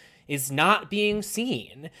filmed is not being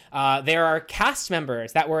seen. There are cast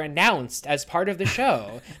members that were announced as part of the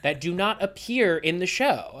show that do not appear in the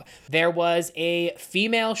show. There was a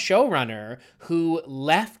female showrunner who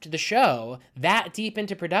left the show that deep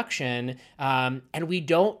into production, and we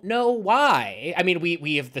don't know why. I mean,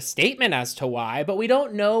 we have the statement as to why, but we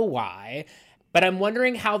don't know why. But I'm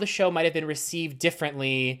wondering how the show might have been received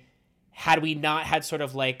differently had we not had sort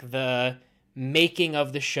of like the making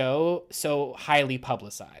of the show so highly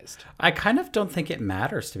publicized. I kind of don't think it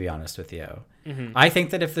matters, to be honest with you. I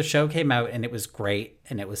think that if the show came out and it was great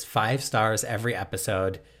and it was 5 stars every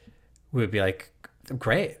episode, we would be like,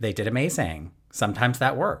 great, they did amazing. Sometimes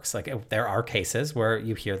that works. Like, there are cases where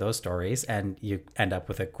you hear those stories and you end up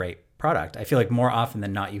with a great product. I feel like more often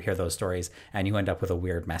than not, you hear those stories and you end up with a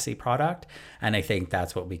weird, messy product. And I think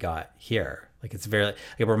that's what we got here. Like,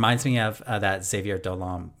 it reminds me of that Xavier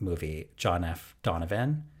Dolan movie, John F.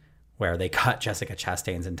 Donovan, where they cut Jessica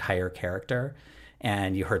Chastain's entire character.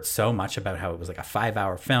 And you heard so much about how it was like a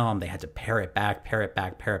 5-hour film. They had to pare it back.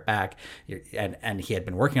 And he had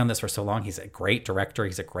been working on this for so long. He's a great director.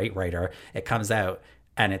 He's a great writer. It comes out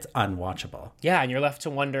and it's unwatchable. Yeah, and you're left to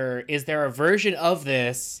wonder, is there a version of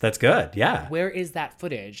this that's good? Yeah. Where is that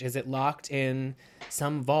footage? Is it locked in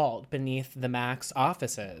some vault beneath the Max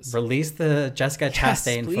offices? Release the Jessica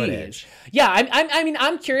Chastain footage. Yeah, I mean,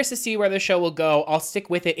 I'm curious to see where the show will go. I'll stick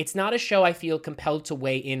with it. It's not a show I feel compelled to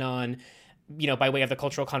weigh in on, by way of the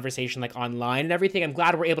cultural conversation, like online and everything. I'm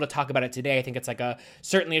glad we're able to talk about it today. I think it's like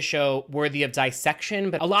certainly a show worthy of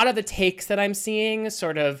dissection, but a lot of the takes that I'm seeing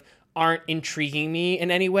sort of aren't intriguing me in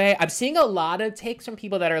any way. I'm seeing a lot of takes from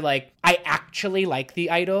people that are like, I actually like The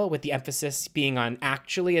Idol, with the emphasis being on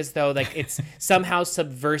actually, as though like it's somehow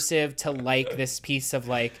subversive to like this piece of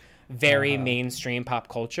like very mainstream pop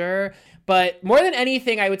culture. But more than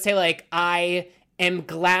anything, I would say like I am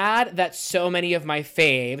glad that so many of my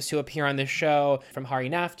faves who appear on this show, from Hari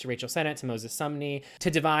Nef to Rachel Sennett to Moses Sumney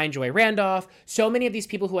to Divine Joy Randolph, so many of these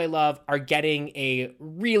people who I love are getting a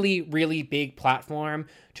really, really big platform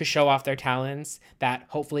to show off their talents that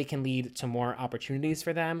hopefully can lead to more opportunities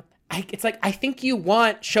for them. It's like, I think you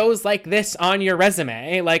want shows like this on your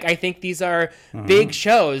resume. Like, I think these are big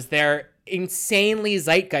shows. They're insanely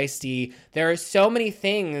zeitgeisty. There are so many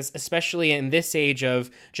things, especially in this age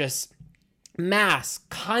of just mass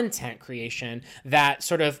content creation, that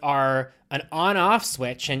sort of are an on-off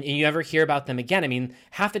switch, and you never hear about them again. I mean,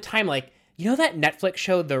 half the time, like, that Netflix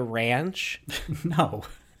show, The Ranch? No.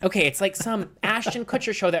 Okay, it's like some Ashton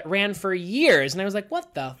Kutcher show that ran for years, and I was like,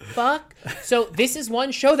 what the fuck? So this is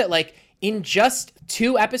one show that, like, in just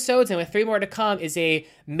 2 episodes, and with 3 more to come, is a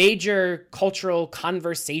major cultural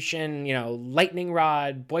conversation, lightning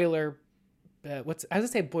rod, boiler, I was gonna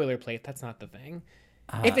say boilerplate, that's not the thing.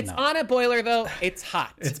 If it's on a boiler, though, it's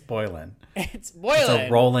hot. It's boiling. It's boiling. It's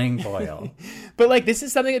a rolling boil. But like, this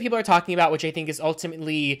is something that people are talking about, which I think is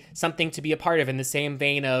ultimately something to be a part of, in the same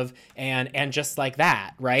vein of and just like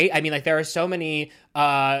that, right? I mean, like, there are so many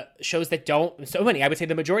shows that don't, I would say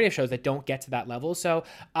the majority of shows that don't get to that level. So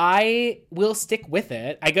I will stick with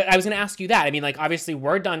it. I was going to ask you that. I mean, like, obviously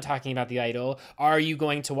we're done talking about The Idol. Are you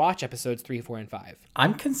going to watch episodes 3, 4, and 5?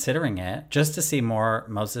 I'm considering it just to see more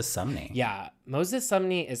Moses Sumney. Yeah. Moses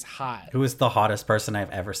Sumney is hot. Who is the hottest person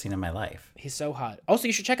I've ever seen in my life? He's so hot. Also,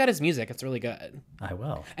 you should check out his music. It's really good. I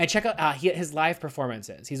will. And check out his live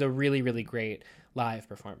performances. He's a really, really great live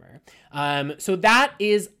performer. So that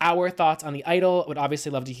is our thoughts on The Idol. Would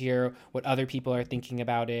obviously love to hear what other people are thinking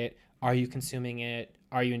about it. Are you consuming it?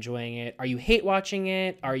 Are you enjoying it? Are you hate watching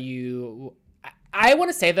it? Are you... I want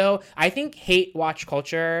to say, though, I think hate watch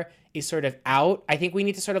culture is sort of out. I think we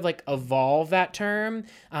need to sort of like evolve that term.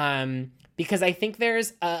 Because I think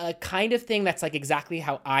there's a kind of thing that's like exactly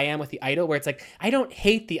how I am with The Idol, where it's like, I don't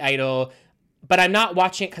hate The Idol, but I'm not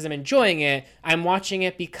watching it because I'm enjoying it. I'm watching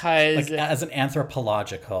it because... Like as an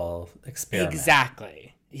anthropological experiment.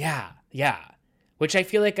 Exactly. Yeah. Which I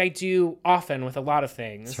feel like I do often with a lot of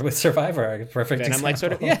things. With Survivor, perfect example. I'm like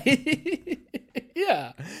sort of, yeah.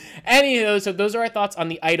 Yeah. Anywho, so those are our thoughts on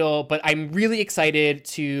The Idol, but I'm really excited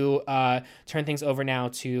to turn things over now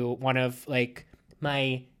to one of like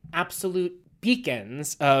my absolute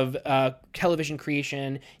beacons of television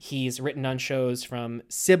creation. He's written on shows from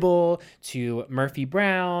Sybil to Murphy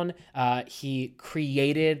Brown. He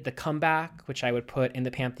created The Comeback, which I would put in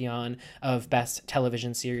the pantheon of best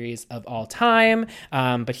television series of all time.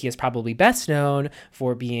 But he is probably best known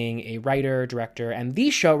for being a writer, director, and the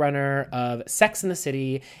showrunner of Sex and the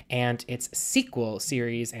City and its sequel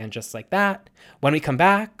series, And Just Like That. When we come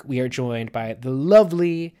back, we are joined by the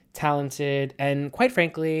lovely, talented, and quite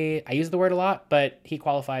frankly, I use the word a lot, but he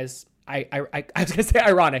qualifies, I was going to say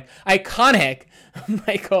ironic, iconic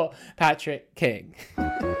Michael Patrick King.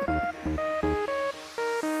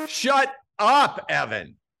 Shut up,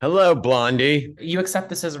 Evan. Hello, Blondie. You accept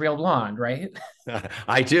this as real blonde, right?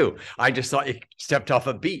 I do. I just thought you stepped off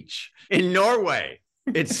a beach in Norway.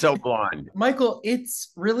 It's so blonde. Michael,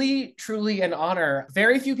 it's really, truly an honor.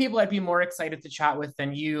 Very few people I'd be more excited to chat with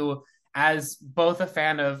than you, as both a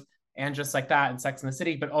fan of And Just Like That and Sex and the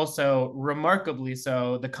City, but also remarkably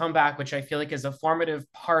so, The Comeback, which I feel like is a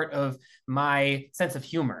formative part of my sense of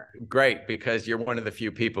humor. Great, because you're one of the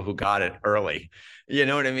few people who got it early. You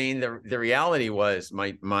know what I mean? The reality was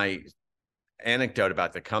my anecdote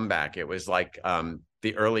about The Comeback. It was like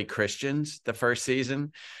the early Christians, the first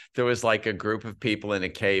season. There was like a group of people in a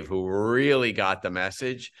cave who really got the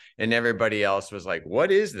message, and everybody else was like,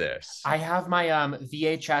 what is this? I have my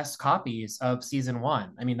VHS copies of season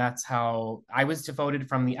 1. I mean, that's how I was devoted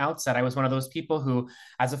from the outset. I was one of those people who,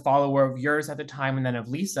 as a follower of yours at the time and then of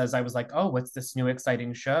Lisa's, I was like, oh, what's this new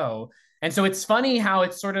exciting show? And so it's funny how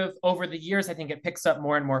it's sort of over the years, I think it picks up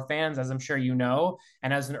more and more fans, as I'm sure you know.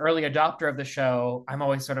 And as an early adopter of the show, I'm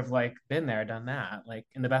always sort of like, been there, done that, like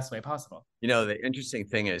in the best way possible. You know, the interesting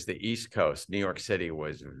thing is the East Coast, New York City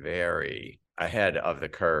was very ahead of the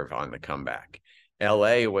curve on The Comeback.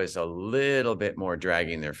 LA was a little bit more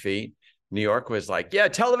dragging their feet. New York was like, yeah,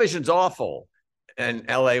 television's awful. And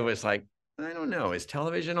LA was like, I don't know. Is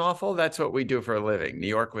television awful? That's what we do for a living. New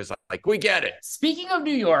York was like, we get it. Speaking of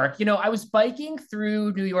New York, you know, I was biking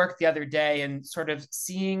through New York the other day and sort of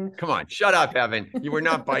seeing... Come on, shut up, Evan. You were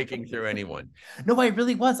not biking through anyone. No, I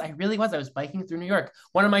really was. I was biking through New York.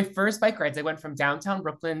 One of my first bike rides, I went from downtown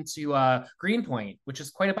Brooklyn to Greenpoint, which is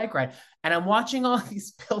quite a bike ride. And I'm watching all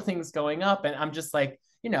these buildings going up and I'm just like,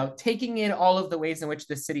 you know, taking in all of the ways in which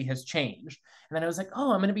the city has changed. And then I was like,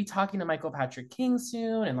 oh, I'm going to be talking to Michael Patrick King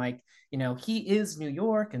soon. And like, you know, he is New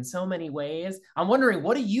York in so many ways. I'm wondering,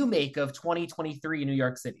 what do you make of 2023 New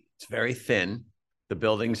York City? It's very thin. The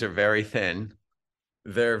buildings are very thin.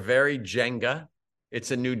 They're very Jenga.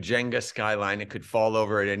 It's a new Jenga skyline. It could fall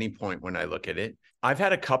over at any point when I look at it. I've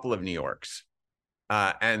had a couple of New Yorks,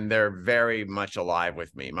 and they're very much alive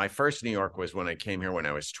with me. My first New York was when I came here when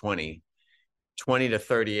I was 20 to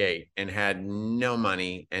 38 and had no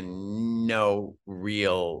money and no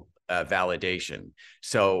real validation.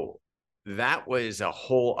 So that was a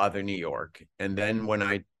whole other New York. And then when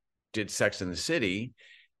I did Sex and the City,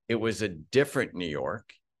 it was a different New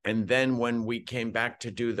York. And then when we came back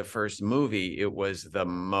to do the first movie, it was the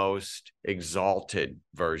most exalted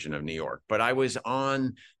version of New York. But I was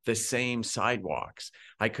on the same sidewalks.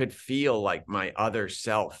 I could feel like my other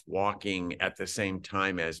self walking at the same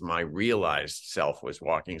time as my realized self was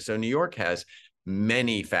walking. So New York has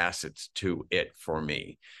many facets to it for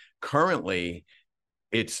me. Currently,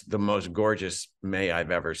 it's the most gorgeous May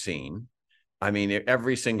I've ever seen. I mean,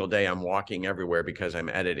 every single day I'm walking everywhere because I'm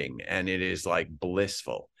editing, and it is like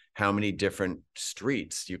blissful how many different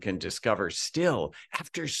streets you can discover still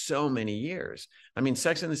after so many years. I mean,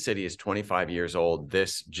 Sex and the City is 25 years old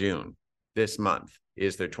this June. This month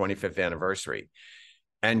is their 25th anniversary.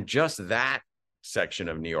 And just that section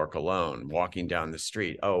of New York alone, walking down the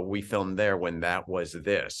street, oh, we filmed there when that was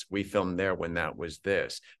this. We filmed there when that was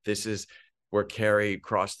this. This is where Carrie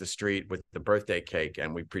crossed the street with the birthday cake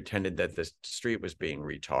and we pretended that the street was being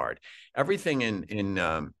retarred. Everything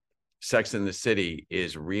in Sex and the City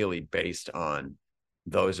is really based on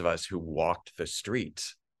those of us who walked the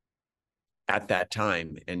streets at that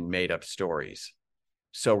time and made up stories.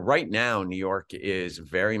 So right now, New York is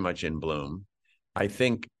very much in bloom. I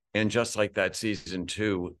think, and Just Like That season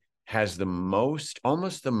 2 has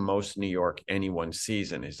almost the most New York any one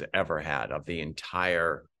season has ever had of the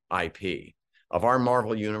entire IP. Of our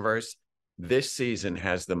Marvel universe, this season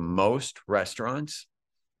has the most restaurants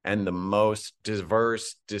and the most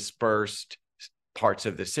diverse, dispersed parts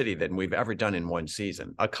of the city than we've ever done in one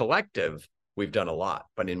season. A collective, we've done a lot,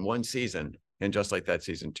 but in one season, and Just Like That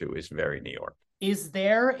season 2 is very New York. Is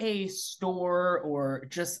there a store or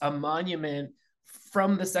just a monument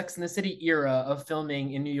from the Sex and the City era of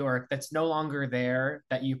filming in New York that's no longer there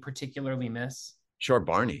that you particularly miss? Sure,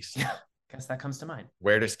 Barney's. Guess that comes to mind.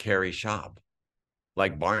 Where does Carrie shop?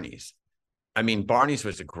 Like Barney's. I mean, Barney's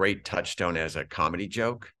was a great touchstone as a comedy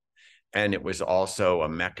joke. And it was also a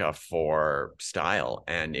mecca for style.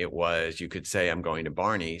 And it was, you could say, I'm going to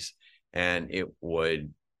Barney's, and it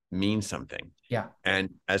would mean something. Yeah. And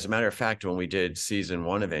as a matter of fact, when we did season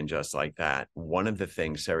 1 of And Just Like That, one of the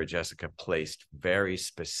things Sarah Jessica placed very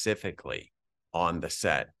specifically on the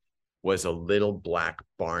set was a little black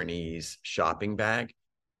Barney's shopping bag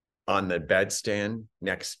on the bedstand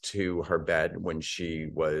next to her bed when she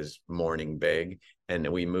was mourning big. And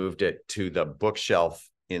we moved it to the bookshelf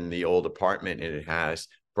in the old apartment, and it has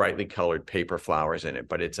brightly colored paper flowers in it,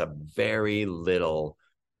 but it's a very little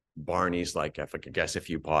Barney's, like, if I could guess, if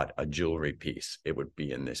you bought a jewelry piece, it would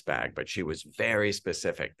be in this bag. But she was very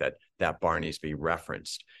specific that Barney's be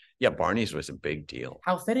referenced. Yeah, Barney's was a big deal.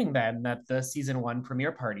 How fitting then that the season 1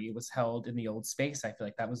 premiere party was held in the old space. I feel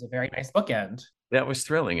like that was a very nice bookend. That was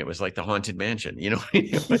thrilling. It was like the Haunted Mansion, you know.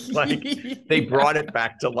 It was like they brought it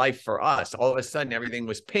back to life for us. All of a sudden, everything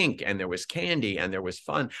was pink, and there was candy, and there was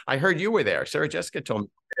fun. I heard you were there. Sarah Jessica told me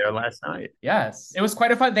you were there last night. Yes, it was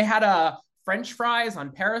quite a fun. They had French fries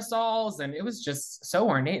on parasols, and it was just so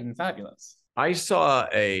ornate and fabulous. I saw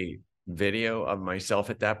a video of myself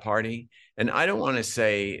at that party, and I don't want to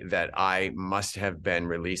say that I must have been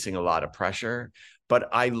releasing a lot of pressure, but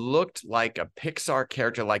I looked like a Pixar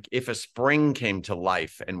character, like if a spring came to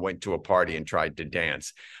life and went to a party and tried to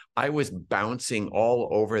dance. I was bouncing all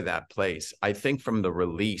over that place, I think from the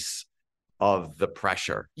release of the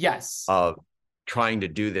pressure. Yes. Of trying to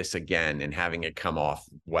do this again and having it come off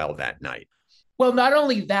well that night. Well, not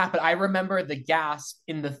only that, but I remember the gasp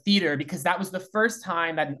in the theater because that was the first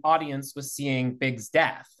time that an audience was seeing Big's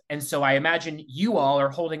death. And so I imagine you all are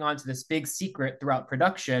holding on to this big secret throughout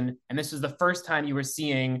production. And this was the first time you were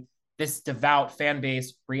seeing this devout fan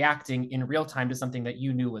base reacting in real time to something that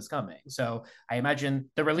you knew was coming. So I imagine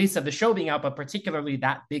the release of the show being out, but particularly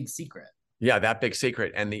that big secret. Yeah, that big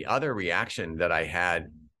secret. And the other reaction that I had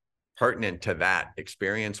pertinent to that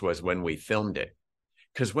experience was when we filmed it.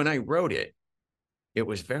 Because when I wrote it, it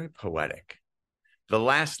was very poetic. The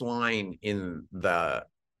last line in the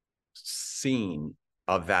scene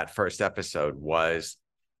of that first episode was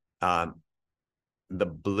the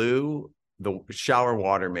shower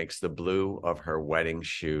water makes the blue of her wedding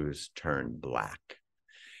shoes turn black.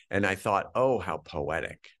 And I thought, oh, how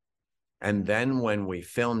poetic. And then when we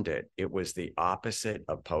filmed it, it was the opposite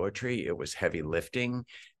of poetry. It was heavy lifting.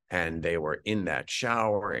 And they were in that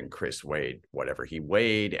shower, and Chris weighed whatever he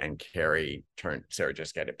weighed, and Sarah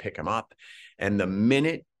Jessica had to pick him up. And the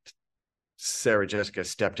minute Sarah Jessica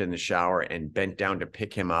stepped in the shower and bent down to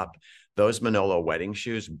pick him up, those Manolo wedding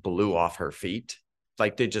shoes blew off her feet.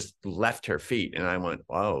 Like they just left her feet. And I went,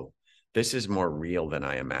 oh, this is more real than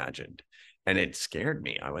I imagined. And it scared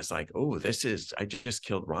me. I was like, oh, I just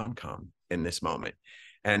killed rom-com in this moment.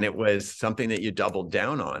 And it was something that you doubled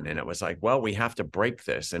down on. And it was like, well, we have to break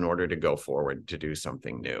this in order to go forward to do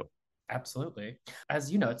something new. Absolutely.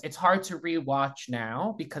 As you know, it's hard to rewatch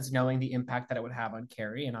now because knowing the impact that it would have on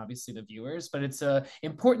Carrie and obviously the viewers, but it's an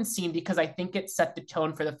important scene because I think it set the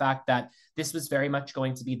tone for the fact that this was very much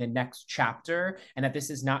going to be the next chapter and that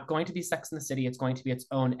this is not going to be Sex and the City. It's going to be its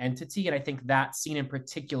own entity. And I think that scene in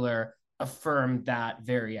particular affirmed that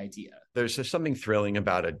very idea. There's just something thrilling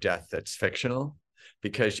about a death that's fictional,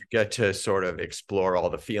 because you get to sort of explore all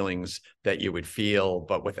the feelings that you would feel,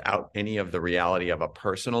 but without any of the reality of a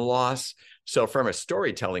personal loss. So from a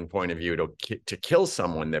storytelling point of view, to kill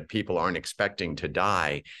someone that people aren't expecting to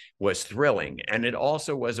die was thrilling. And it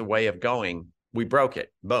also was a way of going, we broke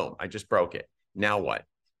it. Boom, I just broke it. Now what?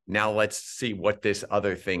 Now let's see what this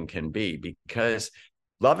other thing can be, because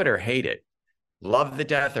love it or hate it, love the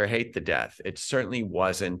death or hate the death, it certainly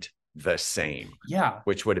wasn't the same, Yeah.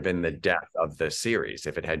 which would have been the death of the series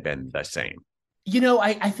if it had been the same.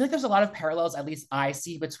 I feel like there's a lot of parallels, at least I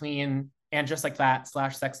see, between And Just Like That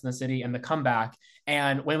 / Sex and the City and The Comeback.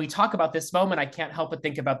 And when we talk about this moment, I can't help but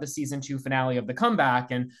think about the season 2 finale of The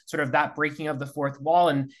Comeback and sort of that breaking of the fourth wall.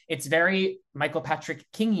 And it's very Michael Patrick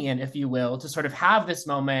Kingian, if you will, to sort of have this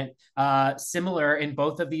moment similar in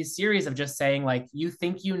both of these series of just saying, like, you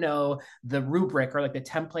think you know the rubric or like the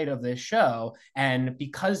template of this show. And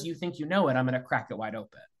because you think you know it, I'm going to crack it wide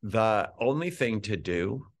open. The only thing to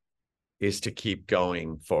do is to keep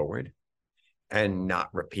going forward and not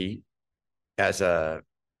repeat. As a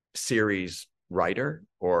series writer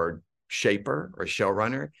or shaper or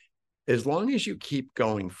showrunner, as long as you keep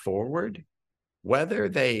going forward, whether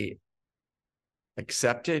they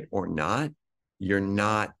accept it or not, you're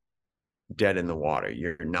not dead in the water.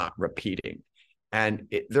 You're not repeating.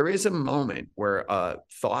 And there is a moment where a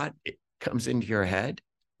thought comes into your head,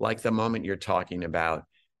 like the moment you're talking about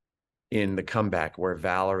in The Comeback, where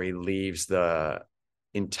Valerie leaves the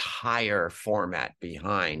entire format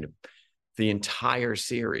behind, the entire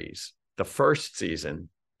series, the first season,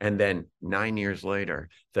 and then 9 years later,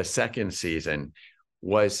 the second season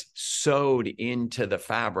was sewed into the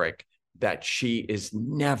fabric that she is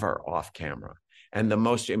never off camera. And the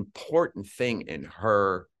most important thing in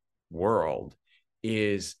her world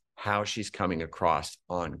is how she's coming across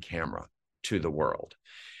on camera to the world.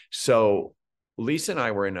 So Lisa and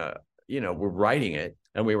I were we're writing it,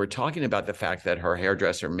 and we were talking about the fact that her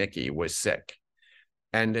hairdresser, Mickey, was sick.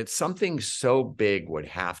 And it's something so big would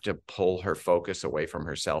have to pull her focus away from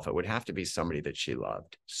herself. It would have to be somebody that she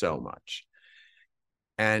loved so much.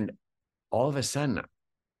 And all of a sudden,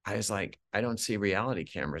 I was like, I don't see reality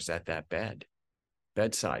cameras at that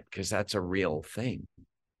bedside, because that's a real thing.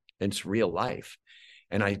 It's real life.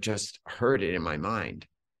 And I just heard it in my mind.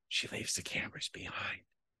 She leaves the cameras behind.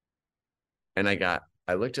 And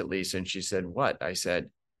I looked at Lisa and she said, what? I said,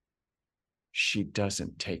 she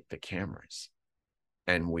doesn't take the cameras.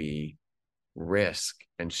 And we risk.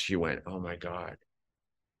 And she went, oh my God,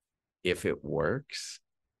 if it works,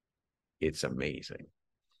 it's amazing.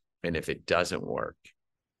 And if it doesn't work,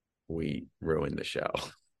 we ruin the show.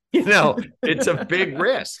 It's a big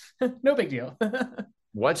risk. No big deal.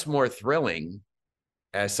 What's more thrilling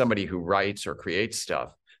as somebody who writes or creates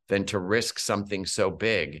stuff than to risk something so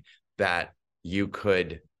big that you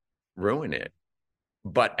could ruin it?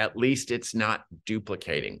 But at least it's not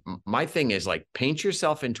duplicating. My thing is, like, paint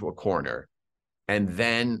yourself into a corner, and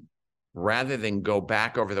then rather than go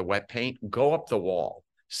back over the wet paint, go up the wall.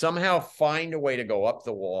 Somehow find a way to go up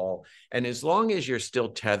the wall. And as long as you're still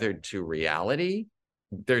tethered to reality,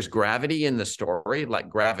 there's gravity in the story, like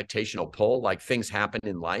gravitational pull, like things happen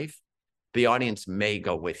in life, the audience may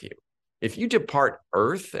go with you. If you depart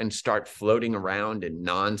Earth and start floating around in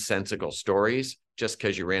nonsensical stories, just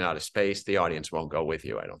because you ran out of space, the audience won't go with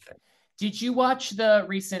you, I don't think. Did you watch the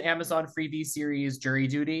recent Amazon Freevee series, Jury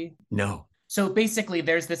Duty? No. So basically,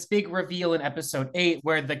 there's this big reveal in episode 8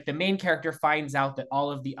 where the main character finds out that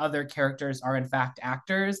all of the other characters are in fact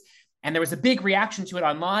actors. And there was a big reaction to it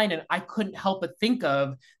online, and I couldn't help but think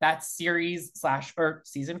of that series /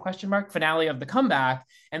 season ? Finale of The Comeback,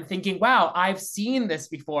 and thinking, wow, I've seen this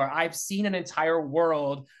before. I've seen an entire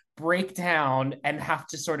world break down and have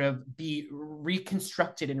to sort of be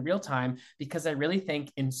reconstructed in real time, because I really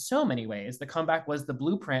think in so many ways, The Comeback was the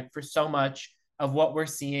blueprint for so much of what we're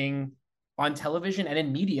seeing on television and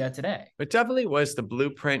in media today. It definitely was the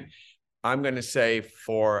blueprint, I'm going to say,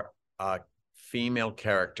 for a female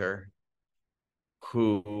character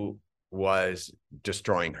who was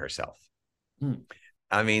destroying herself.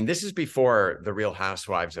 I mean, this is before the Real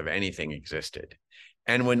Housewives of anything existed.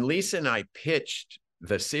 And when Lisa and I pitched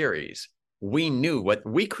the series, we knew what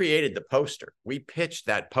we created. The poster, we pitched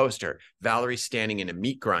that poster, Valerie standing in a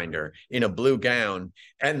meat grinder in a blue gown,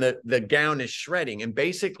 and the gown is shredding. And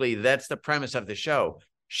basically that's the premise of the show.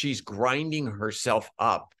 She's grinding herself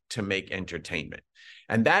up to make entertainment.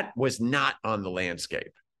 And that was not on the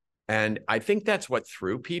landscape. And I think that's what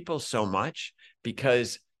threw people so much,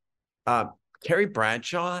 because Carrie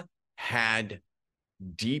Bradshaw had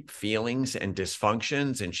deep feelings and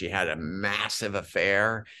dysfunctions, and she had a massive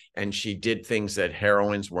affair, and she did things that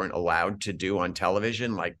heroines weren't allowed to do on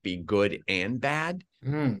television, like be good and bad,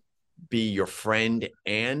 be your friend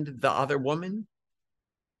and the other woman.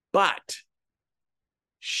 But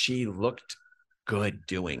she looked good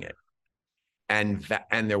doing it. And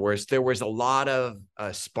there was a lot of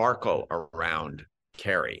sparkle around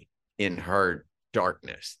Carrie in her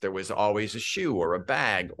darkness. There was always a shoe or a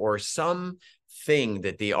bag or some thing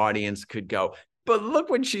that the audience could go, but look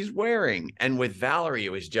what she's wearing. And with Valerie,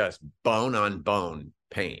 it was just bone on bone,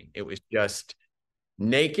 pain. It was just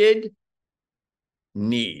naked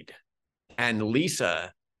need. And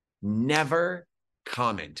Lisa never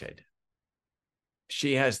commented.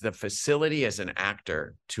 She has the facility as an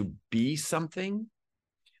actor to be something,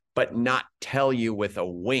 but not tell you with a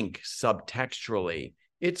wink subtextually,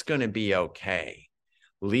 it's going to be okay.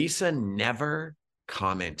 Lisa never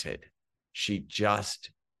commented. She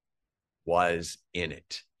just was in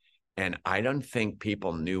it. And I don't think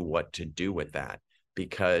people knew what to do with that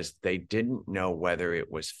because they didn't know whether it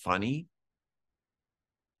was funny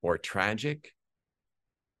or tragic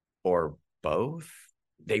or both.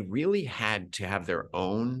 They really had to have their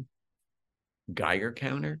own Geiger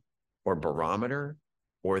counter or barometer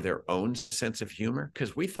or their own sense of humor,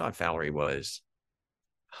 because we thought Valerie was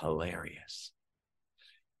hilarious.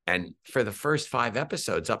 And for the first 5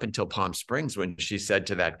 episodes, up until Palm Springs, when she said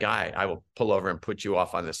to that guy, I will pull over and put you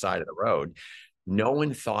off on the side of the road, no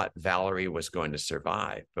one thought Valerie was going to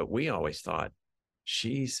survive. But we always thought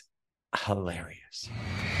she's hilarious.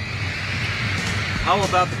 How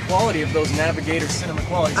about the quality of those Navigator cinema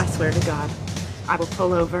qualities? I swear to God, I will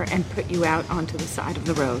pull over and put you out onto the side of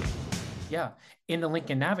the road. Yeah, in the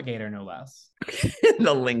Lincoln Navigator, no less.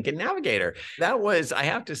 The Lincoln Navigator. That was, I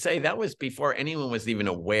have to say, that was before anyone was even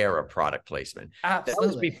aware of product placement. Absolutely.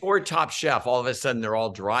 That was before Top Chef. All of a sudden, they're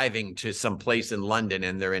all driving to some place in London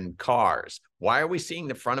and they're in cars. Why are we seeing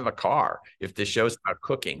the front of a car if the show's about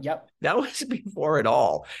cooking? Yep. That was before it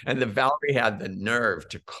all. And the Valerie had the nerve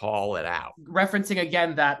to call it out. Referencing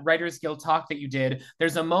again that Writers Guild talk that you did,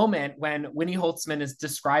 there's a moment when Winnie Holtzman is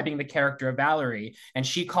describing the character of Valerie, and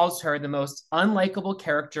she calls her the most unlikable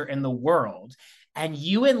character in the world. And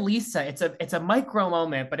you and Lisa, it's a micro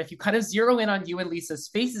moment, but if you kind of zero in on you and Lisa's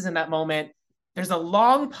faces in that moment, there's a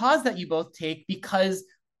long pause that you both take, because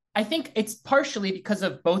I think it's partially because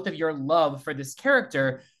of both of your love for this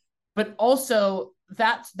character, but also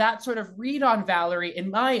that sort of read on Valerie,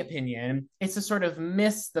 in my opinion, is to sort of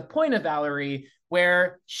miss the point of Valerie,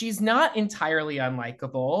 where she's not entirely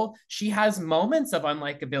unlikable. She has moments of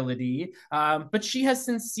unlikability, but she has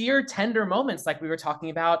sincere, tender moments, like we were talking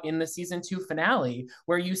about in the season 2 finale,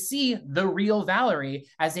 where you see the real Valerie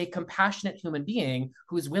as a compassionate human being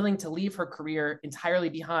who is willing to leave her career entirely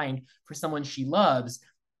behind for someone she loves.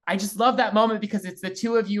 I just love that moment because it's the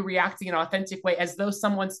two of you reacting in an authentic way, as though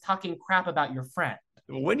someone's talking crap about your friend.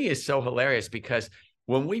 Winnie is so hilarious because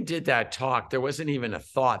when we did that talk, there wasn't even a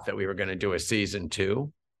thought that we were going to do a season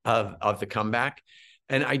 2 of The Comeback.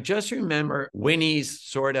 And I just remember Winnie's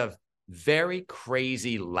sort of very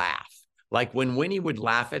crazy laugh. Like when Winnie would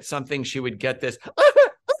laugh at something, she would get this,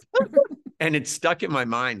 and it stuck in my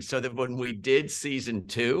mind. So that when we did season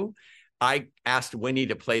 2, I asked Winnie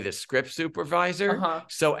to play the script supervisor. Uh-huh.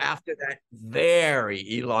 So after that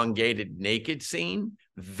very elongated naked scene,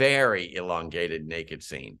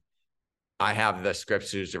 I have the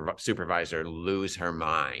script supervisor lose her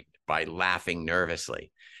mind by laughing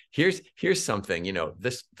nervously. Here's something,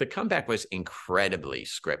 The Comeback was incredibly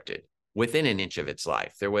scripted. Within an inch of its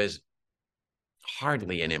life, there was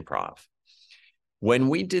hardly an improv. When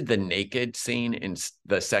we did the naked scene in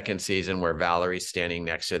the second season, where Valerie's standing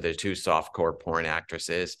next to the 2 softcore porn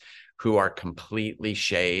actresses who are completely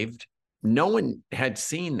shaved, no one had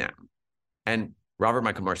seen them. And Robert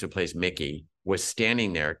Michael Morse, who plays Mickey, was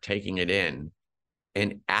standing there taking it in.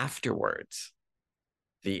 And afterwards,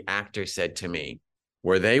 the actor said to me,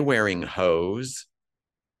 were they wearing hose?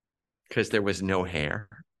 Because there was no hair.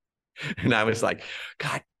 And I was like,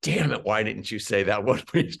 God damn it, why didn't you say that when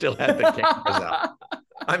we still had the cameras out?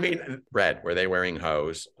 I mean, Red, were they wearing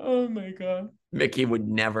hose? Oh my God. Mickey would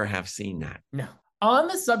never have seen that. No. On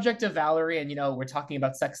the subject of Valerie, and, we're talking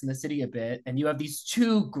about Sex and the City a bit, and you have these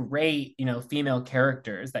 2 great, female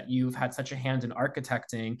characters that you've had such a hand in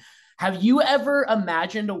architecting. Have you ever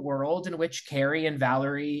imagined a world in which Carrie and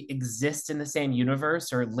Valerie exist in the same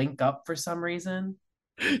universe or link up for some reason?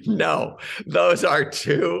 No, those are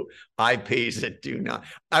 2 IPs that do not.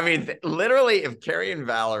 I mean, literally, if Carrie and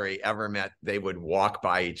Valerie ever met, they would walk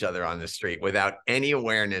by each other on the street without any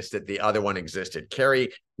awareness that the other one existed. Carrie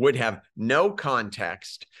would have no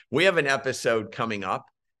context. We have an episode coming up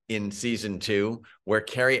in season 2 where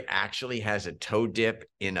Carrie actually has a toe dip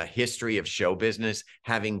in a history of show business,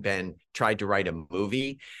 having been tried to write a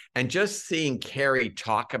movie. And just seeing Carrie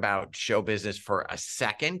talk about show business for a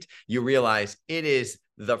second, you realize it is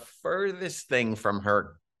the furthest thing from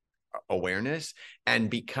her awareness. And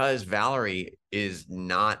because Valerie is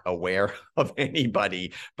not aware of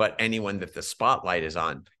anybody but anyone that the spotlight is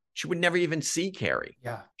on, she would never even see Carrie.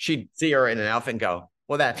 Yeah. She'd see her in an outfit and go,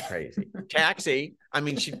 well, that's crazy. Taxi. I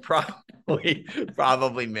mean, she'd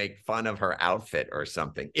probably make fun of her outfit or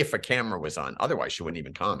something if a camera was on. Otherwise, she wouldn't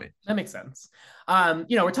even comment. That makes sense.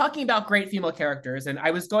 We're talking about great female characters, and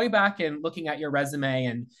I was going back and looking at your resume,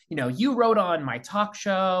 and you wrote on My Talk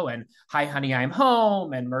Show and Hi Honey I'm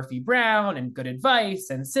Home and Murphy Brown and Good Advice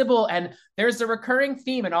and Sybil, and there's a recurring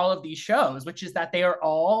theme in all of these shows, which is that they are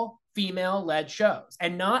all female-led shows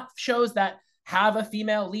and not shows that have a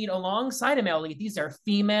female lead alongside a male lead. These are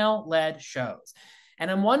female-led shows. And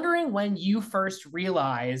I'm wondering when you first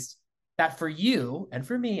realized that for you and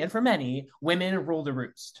for me and for many, women rule the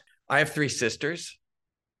roost. I have 3 sisters.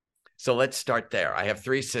 So let's start there. I have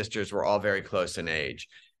 3 sisters. We're all very close in age.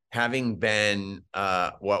 Having been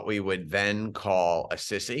what we would then call a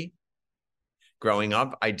sissy growing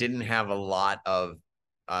up, I didn't have a lot of,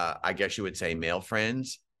 I guess you would say, male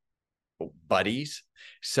friends, buddies.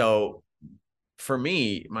 So for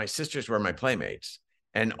me, my sisters were my playmates.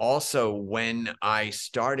 And also when I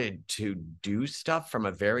started to do stuff from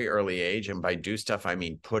a very early age, and by do stuff, I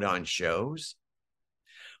mean put on shows,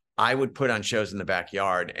 I would put on shows in the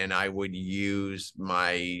backyard and I would use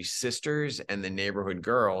my sisters and the neighborhood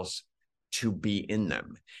girls to be in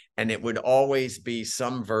them. And it would always be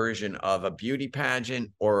some version of a beauty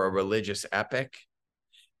pageant or a religious epic.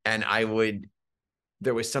 And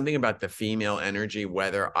there was something about the female energy,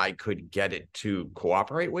 whether I could get it to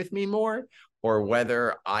cooperate with me more or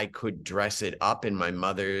whether I could dress it up in my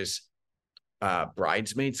mother's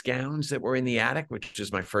bridesmaids gowns that were in the attic, which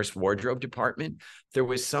was my first wardrobe department. There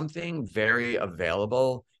was something very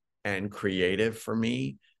available and creative for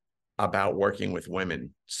me about working with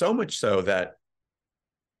women. So much so that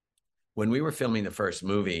when we were filming the first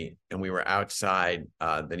movie and we were outside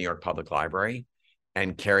the New York Public Library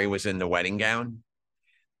and Carrie was in the wedding gown,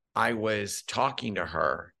 I was talking to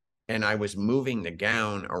her and I was moving the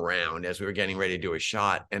gown around as we were getting ready to do a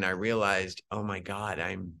shot. And I realized, oh my God,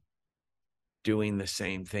 I'm doing the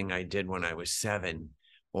same thing I did when I was 7,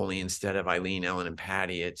 only instead of Eileen, Ellen, and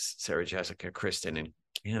Patty, it's Sarah Jessica, Kristen, and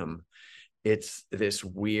Kim. It's this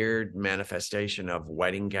weird manifestation of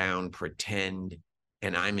wedding gown, pretend,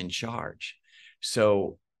 and I'm in charge.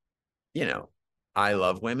 So, I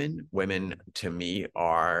love women. Women to me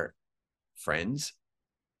are friends.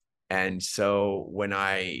 And so when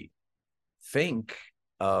I think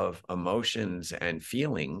of emotions and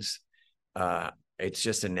feelings, it's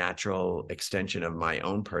just a natural extension of my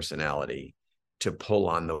own personality to pull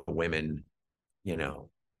on the women,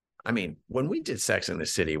 I mean, when we did Sex and the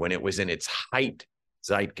City, when it was in its height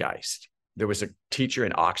zeitgeist, there was a teacher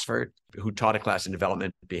in Oxford who taught a class in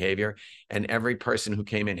development behavior, and every person who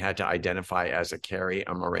came in had to identify as a Carrie,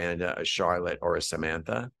 a Miranda, a Charlotte, or a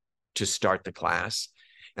Samantha to start the class.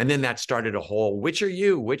 And then that started a whole, which are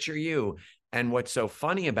you? Which are you? And what's so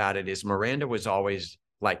funny about it is Miranda was always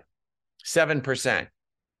like 7%.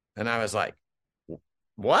 And I was like,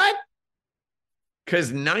 what?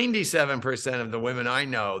 Because 97% of the women I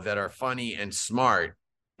know that are funny and smart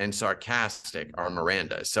and sarcastic are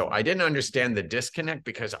Mirandas. So I didn't understand the disconnect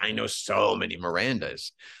because I know so many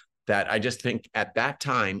Mirandas that I just think at that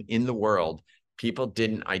time in the world, people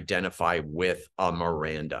didn't identify with a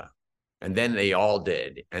Miranda. And then they all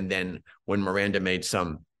did. And then when Miranda made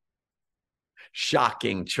some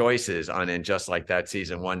shocking choices on And Just Like That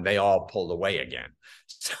season 1, they all pulled away again.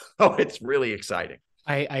 So it's really exciting.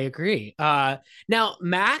 I agree. Now,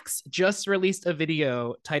 Max just released a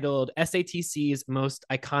video titled SATC's Most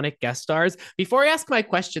Iconic Guest Stars. Before I ask my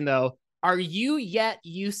question, though, are you yet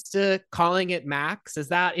used to calling it Max? Is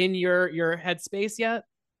that in your headspace yet?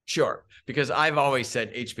 Sure, because I've always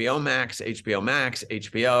said HBO Max, HBO Max,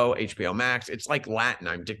 HBO Max. It's like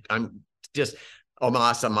Latin. I'm just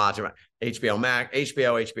Omasa Matra, HBO Max,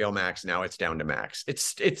 HBO Max. Now it's down to Max.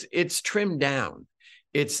 It's trimmed down.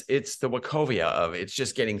 It's the Wachovia of it's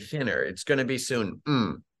just getting thinner. It's going to be soon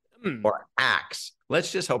or Axe.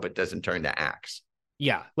 Let's just hope it doesn't turn to Axe.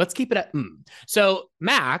 Yeah, let's keep it at So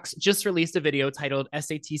Max just released a video titled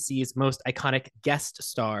SATC's Most Iconic Guest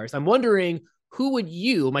Stars. I'm wondering, who would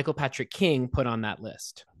you, Michael Patrick King, put on that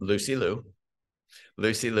list? Lucy Liu.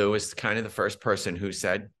 Lucy Liu is kind of the first person who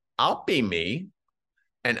said, I'll be me,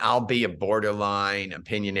 and I'll be a borderline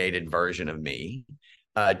opinionated version of me.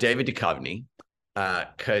 David Duchovny,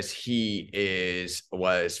 because he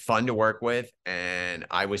was fun to work with, and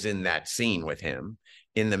I was in that scene with him.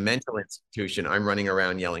 In the mental institution, I'm running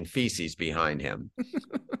around yelling feces behind him.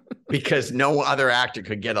 Because no other actor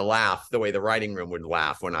could get a laugh the way the writing room would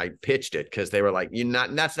laugh when I pitched it, because they were like,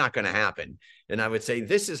 that's not going to happen. And I would say,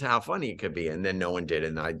 this is how funny it could be. And then no one did.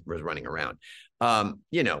 And I was running around.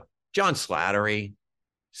 John Slattery,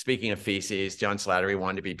 speaking of feces, John Slattery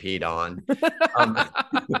wanted to be peed on.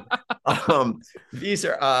 These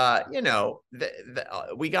are,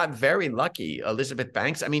 we got very lucky. Elizabeth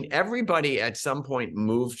Banks. I mean, everybody at some point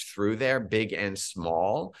moved through there, big and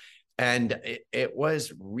small. And it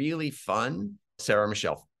was really fun. Sarah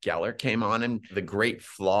Michelle Gellar came on, and the great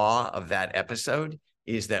flaw of that episode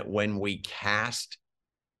is that when we cast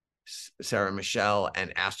Sarah Michelle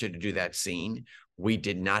and asked her to do that scene, we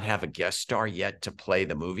did not have a guest star yet to play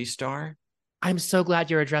the movie star. I'm so glad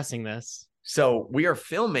you're addressing this. So we are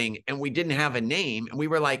filming and we didn't have a name. And we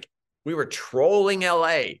were trolling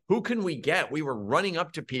LA. Who can we get? We were running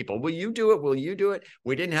up to people. Will you do it? Will you do it?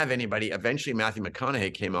 We didn't have anybody. Eventually, Matthew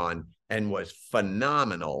McConaughey came on and was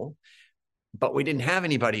phenomenal, but we didn't have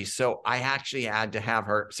anybody. So I actually had to have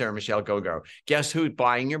Sarah Michelle go, guess who's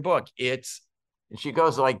buying your book? And she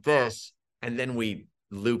goes like this. And then we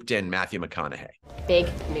looped in Matthew McConaughey. Big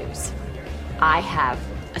news. I have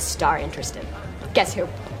a star interested. Guess who?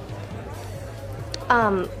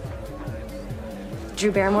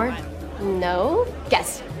 Drew Barrymore? No.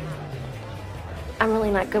 Guess. I'm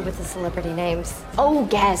really not good with the celebrity names. Oh,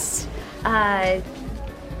 guess. That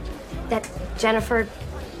Jennifer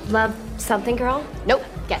Love something girl? Nope.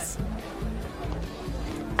 Guess.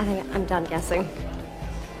 I think I'm done guessing.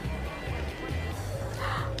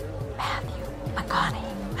 Matthew McConaughey.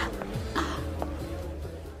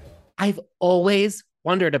 I've always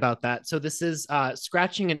wondered about that. So this is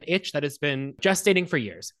scratching an itch that has been gestating for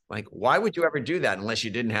years. Like, why would you ever do that unless you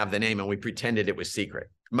didn't have the name and we pretended it was secret?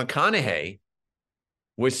 McConaughey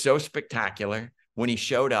was so spectacular. When he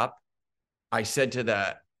showed up, I said to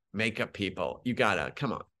the makeup people,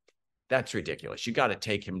 come on. That's ridiculous. You got to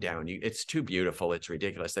take him down. It's too beautiful. It's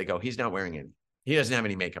ridiculous. They go, he's not wearing it. He doesn't have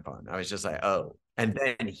any makeup on. I was just like, oh. And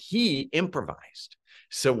then he improvised.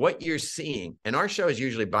 So what you're seeing, and our show is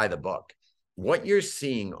usually by the book, what you're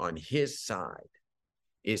seeing on his side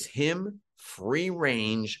is him free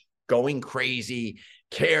range, going crazy,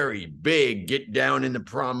 Carrie, big, get down in the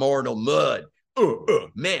primordial mud.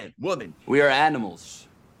 Man, woman. We are animals,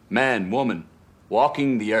 man, woman,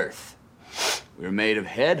 walking the earth. We're made of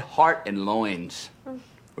head, heart, and loins.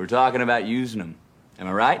 We're talking about using them. Am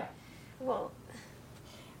I right? Well,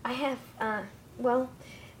 I have,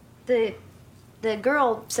 the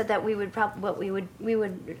girl said that we would talk about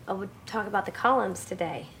the columns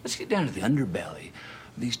today. Let's get down to the underbelly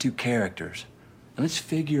of these two characters and let's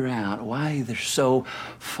figure out why they're so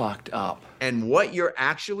fucked up. And what you're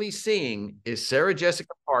actually seeing is Sarah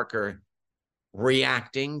Jessica Parker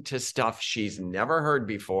reacting to stuff she's never heard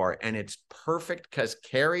before. And it's perfect because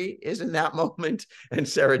Carrie is in that moment and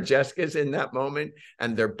Sarah Jessica's in that moment,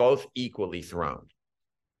 and they're both equally thrown.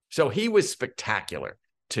 So he was spectacular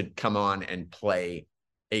to come on and play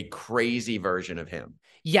a crazy version of him.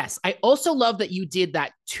 Yes, I also love that you did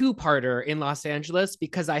that two-parter in Los Angeles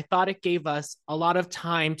because I thought it gave us a lot of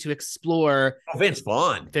time to explore. Vince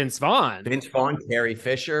Vaughn. Carrie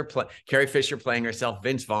Fisher. Carrie Fisher playing herself.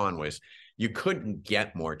 Vince Vaughn you couldn't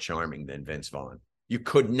get more charming than Vince Vaughn. You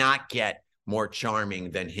could not get more charming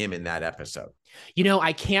than him in that episode.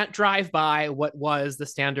 I can't drive by what was the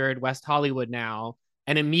standard West Hollywood now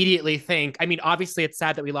and immediately think, obviously it's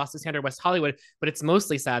sad that we lost the standard West Hollywood, but it's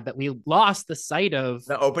mostly sad that we lost the sight of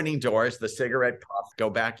the opening doors, the cigarette puff, go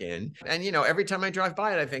back in. And, every time I drive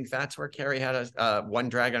by it, I think that's where Carrie had one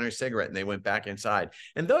drag on her cigarette and they went back inside.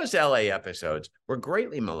 And those LA episodes were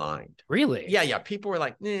greatly maligned. Really? Yeah. People were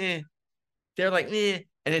like, nah. They're like, nah.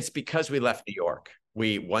 And it's because we left New York.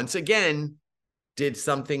 We once again did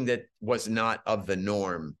something that was not of the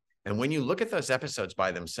norm. And when you look at those episodes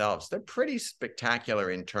by themselves, they're pretty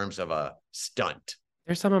spectacular in terms of a stunt.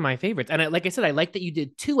 They're some of my favorites. And like I said, I like that you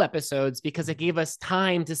did 2 episodes because it gave us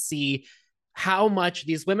time to see how much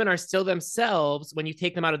these women are still themselves when you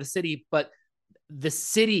take them out of the city. But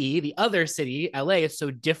the other city, LA, is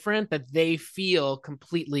so different that they feel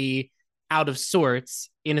completely out of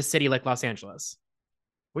sorts in a city like Los Angeles.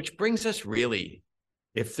 Which brings us really,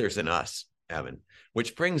 if there's an us, Evan,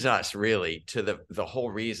 which brings us really to the whole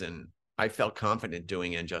reason I felt confident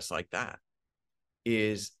doing And Just Like That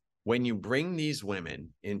is when you bring these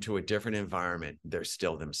women into a different environment, they're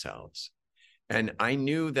still themselves. And I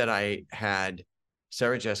knew that I had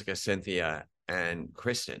Sarah Jessica, Cynthia, and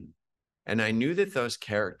Kristen. And I knew that those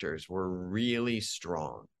characters were really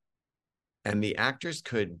strong. And the actors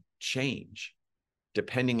could change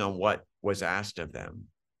depending on what was asked of them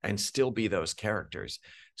and still be those characters.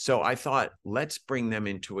 So I thought, let's bring them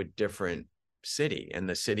into a different city. And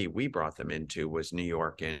the city we brought them into was New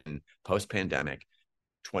York in post-pandemic,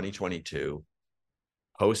 2022,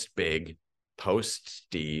 post-Big,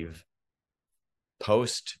 post-Steve,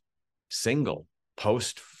 post-single,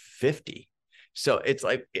 post-50. So it's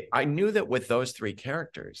like, I knew that with those 3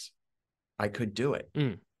 characters, I could do it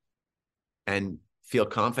Mm. and feel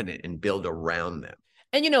confident and build around them.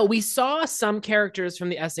 And, we saw some characters from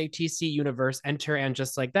the SATC universe enter And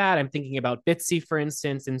Just Like That. I'm thinking about Bitsy, for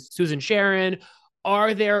instance, and Susan Sharon.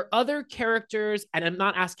 Are there other characters, and I'm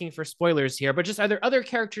not asking for spoilers here, but just are there other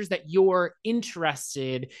characters that you're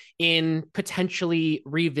interested in potentially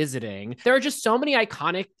revisiting? There are just so many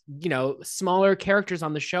iconic, smaller characters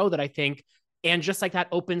on the show that I think And Just Like That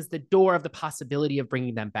opens the door of the possibility of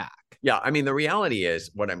bringing them back. Yeah, I mean, the reality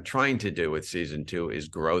is what I'm trying to do with season 2 is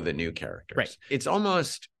grow the new characters. Right. It's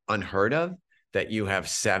almost unheard of that you have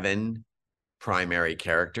 7 primary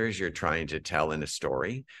characters you're trying to tell in a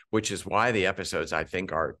story, which is why the episodes I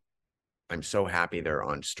think I'm so happy they're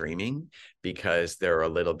on streaming, because they're a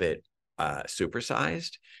little bit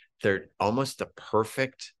supersized. They're almost the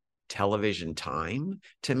perfect television time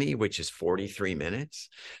to me, which is 43 minutes.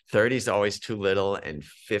 30 is always too little and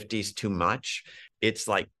 50 is too much. It's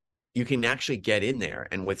like you can actually get in there.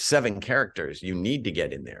 And with 7 characters, you need to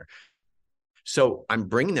get in there. So I'm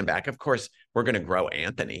bringing them back. Of course, we're going to grow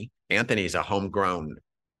Anthony. Anthony's a homegrown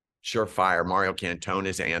surefire. Mario Cantone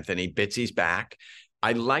is Anthony. Bitsy's back.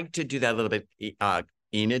 I like to do that a little bit.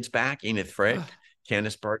 Enid's back. Enid Frick.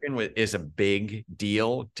 Candice Bergen is a big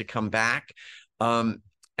deal to come back. And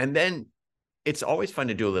then it's always fun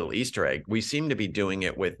to do a little Easter egg. We seem to be doing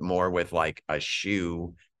it with like a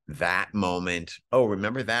shoe, that moment. Oh,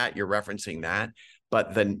 remember that? You're referencing that.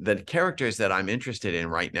 But the characters that I'm interested in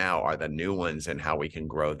right now are the new ones and how we can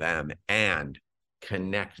grow them and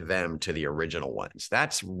connect them to the original ones.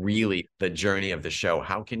 That's really the journey of the show.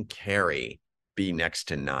 How can Carrie be next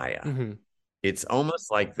to Naya? Mm-hmm. It's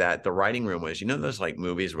almost like that. The writing room was, those like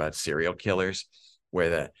movies about serial killers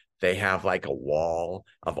where they have like a wall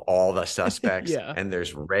of all the suspects Yeah. and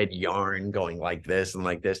there's red yarn going like this and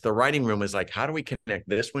like this. The writing room is like, how do we connect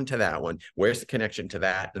this one to that one? Where's the connection to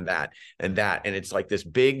that and that and that? And it's like this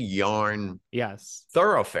big yarn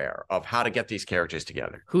thoroughfare of how to get these characters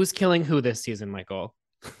together. Who's killing who this season, Michael?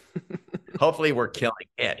 Hopefully we're killing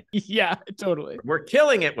it. Yeah, totally. We're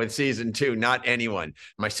killing it with season 2, not anyone.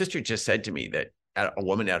 My sister just said to me that a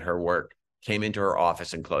woman at her work came into her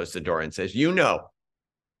office and closed the door and says,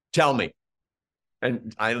 tell me.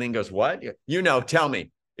 And Eileen goes, what? Tell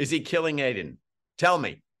me. Is he killing Aiden? Tell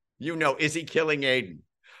me. Is he killing Aiden?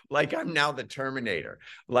 Like, I'm now the Terminator.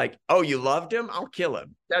 Like, oh, you loved him? I'll kill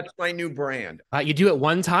him. That's my new brand. You do it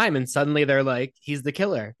one time and suddenly they're like, he's the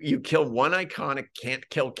killer. You kill one iconic can't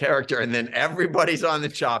kill character and then everybody's on the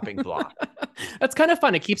chopping block. That's kind of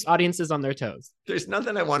fun. It keeps audiences on their toes. There's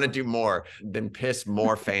nothing I want to do more than piss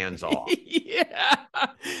more fans off. Yeah.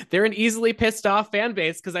 They're an easily pissed off fan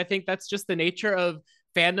base because I think that's just the nature of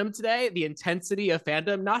fandom today, the intensity of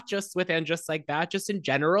fandom, not just with And Just Like That, just in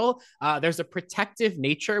general. There's a protective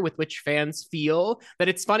nature with which fans feel that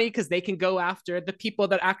it's funny because they can go after the people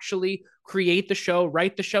that actually create the show,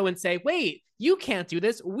 write the show and say, wait, you can't do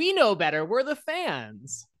this. We know better. We're the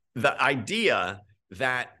fans. The idea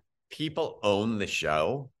that people own the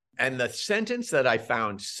show, and the sentence that I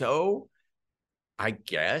found so, I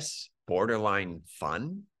guess, borderline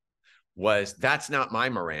fun was, that's not my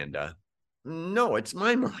Miranda. No, it's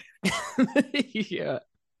my Miranda. Yeah.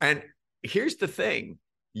 And here's the thing.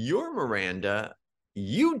 Your Miranda,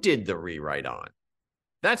 you did the rewrite on.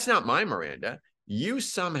 That's not my Miranda. You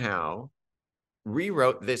somehow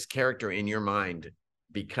rewrote this character in your mind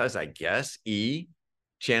because I guess the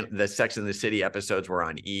Sex and the City episodes were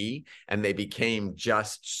on E and they became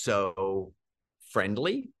just so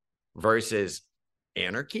friendly versus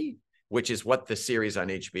anarchy, which is what the series on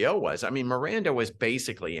HBO was. I mean, Miranda was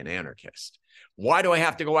basically an anarchist. Why do I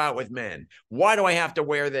have to go out with men? Why do I have to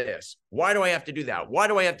wear this? Why do I have to do that? Why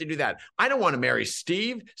do I have to do that? I don't want to marry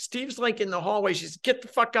Steve. Steve's like in the hallway. She's, get the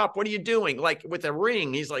fuck up. What are you doing? Like with a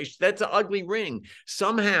ring. He's like, that's an ugly ring.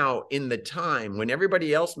 Somehow in the time when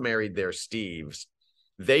everybody else married their Steves,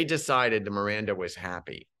 they decided that Miranda was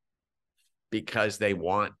happy because they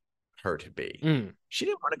want her to be. She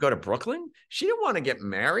didn't want to go to Brooklyn. She didn't want to get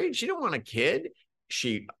married. She didn't want a kid.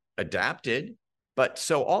 She adapted. But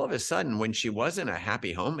so all of a sudden, when she wasn't a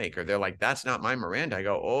happy homemaker, they're like, that's not my Miranda. I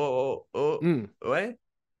go, what?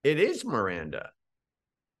 It is Miranda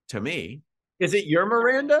to me. Is it your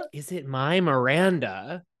Miranda? Is it my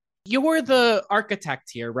Miranda? You're the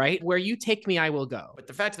architect here, right? Where you take me, I will go. But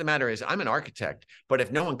the fact of the matter is, I'm an architect. But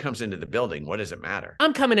if no one comes into the building, what does it matter?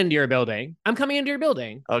 I'm coming into your building.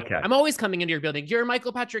 Okay. I'm always coming into your building. You're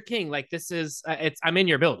Michael Patrick King. Like this is, I'm in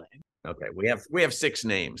your building. Okay, we have 6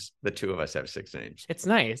 names. The two of us have 6 names. It's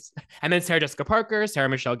nice. And then Sarah Jessica Parker, Sarah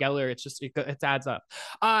Michelle Gellar. It's just, it adds up.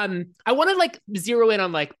 I want to like zero in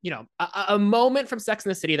on like, you know, a moment from Sex and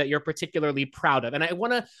the City that you're particularly proud of. And I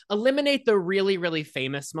want to eliminate the really, really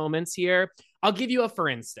famous moments here. I'll give you a for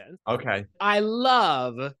instance. Okay. I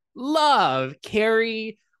love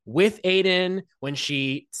Carrie with Aiden when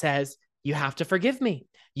she says, "You have to forgive me.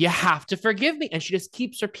 You have to forgive me." And she just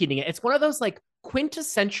keeps repeating it. It's one of those like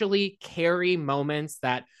quintessentially Carrie moments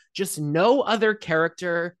that just no other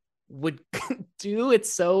character would do.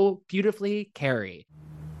 It's so beautifully Carrie.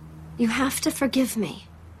 You have to forgive me.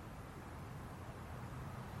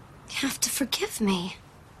 You have to forgive me.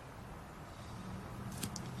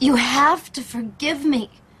 You have to forgive me.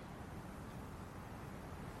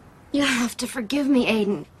 You have to forgive me,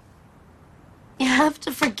 Aiden. You have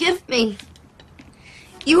to forgive me.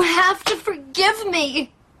 You have to forgive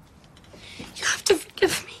me. You have to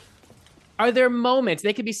forgive me. Are there moments,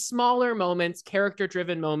 they could be smaller moments,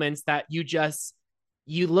 character-driven moments that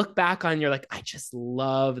you look back on, you're like, I just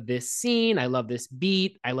love this scene. I love this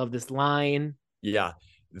beat. I love this line. Yeah.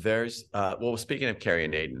 There's, well, speaking of Carrie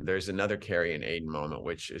and Aiden, there's another Carrie and Aiden moment,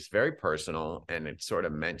 which is very personal, and it sort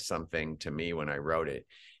of meant something to me when I wrote it,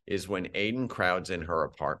 is when Aiden crowds in her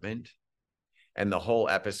apartment. And the whole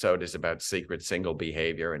episode is about secret single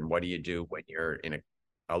behavior and what do you do when you're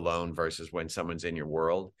alone versus when someone's in your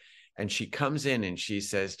world. And she comes in and she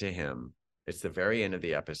says to him, it's the very end of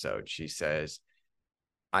the episode, she says,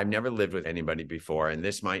 I've never lived with anybody before, and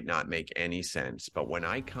this might not make any sense, but when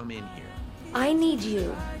I come in here, I need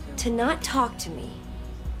you to not talk to me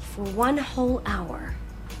for 1 whole hour.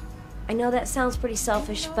 I know that sounds pretty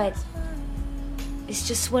selfish, but it's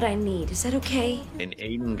just what I need. Is that okay? And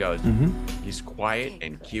Aiden goes, he's quiet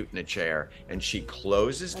and cute in a chair, and she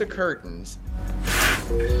closes the curtains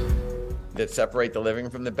that separate the living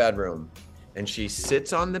room from the bedroom, and she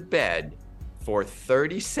sits on the bed for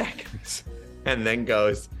 30 seconds and then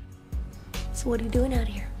goes, so what are you doing out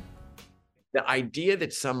here? The idea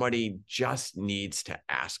that somebody just needs to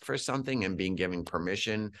ask for something and being given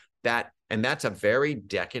permission, that's a very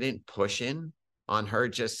decadent push-in on her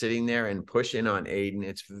just sitting there, and push in on Aiden.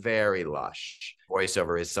 It's very lush.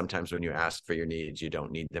 Voiceover is sometimes when you ask for your needs, you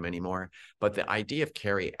don't need them anymore. But the idea of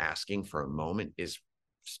Carrie asking for a moment is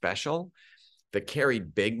special. The Carrie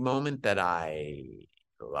big moment that I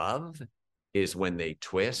love is when they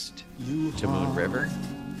twist to Moon River.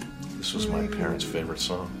 This was my parents' favorite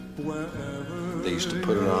song. They used to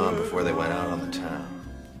put it on before they went out on the town.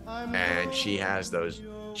 And she has those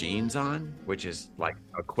jeans on, which is like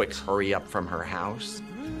a quick hurry up from her house.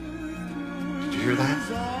 Did you hear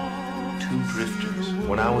that? 2 drifters.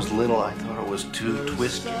 When I was little, I thought it was 2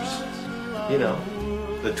 twisters. You know,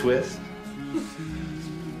 the twist.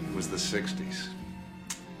 It was the 60s.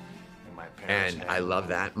 And I love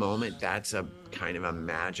that moment. That's a kind of a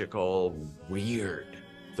magical, weird,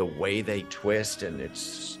 the way they twist, and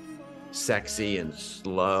it's sexy and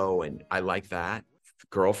slow, and I like that.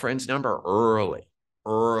 Girlfriend's number early,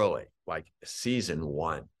 like season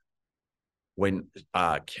 1, when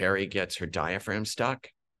Carrie gets her diaphragm stuck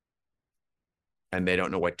and they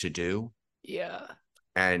don't know what to do. Yeah.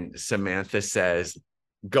 And Samantha says,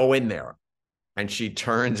 go in there. And she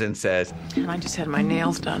turns and says, I just had my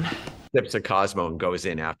nails done. Sips a Cosmo and goes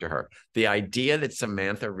in after her. The idea that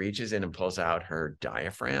Samantha reaches in and pulls out her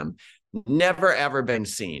diaphragm, never ever been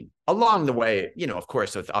seen. Along the way, you know, of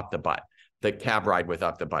course, with Up the Butt, the cab ride with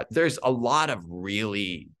Up the Butt. There's a lot of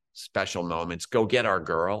really special moments. Go Get Our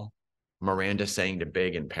Girl. Miranda saying to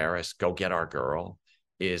Big in Paris, go get our girl,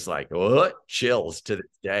 is like, what? Chills to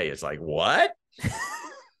this day. It's like, what?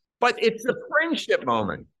 But it's a friendship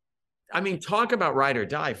moment. I mean, talk about ride or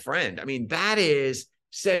die friend. I mean,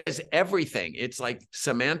 says everything. It's like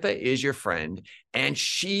Samantha is your friend, and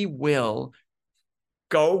she will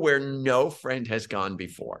go where no friend has gone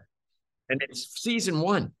before. And it's season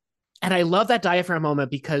 1. And I love that diaphragm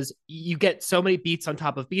moment because you get so many beats on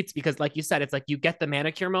top of beats, because like you said, it's like you get the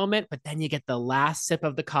manicure moment, but then you get the last sip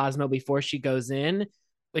of the Cosmo before she goes in,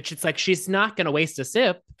 which it's like she's not going to waste a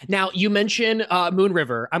sip. Now, you mentioned Moon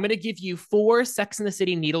River. I'm going to give you 4 Sex and the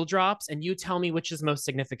City needle drops, and you tell me which is most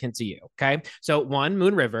significant to you, okay? So 1,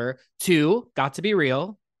 Moon River. 2, Got to Be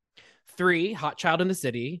Real. 3, Hot Child in the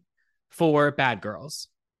City. 4, Bad Girls.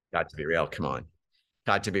 Got to Be Real. Come on.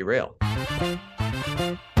 Got to Be Real.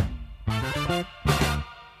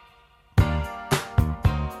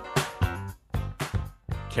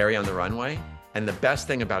 Carrie on the Runway. And the best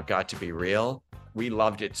thing about Got to Be Real, we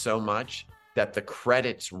loved it so much that the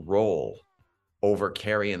credits roll over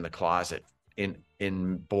Carrie in the closet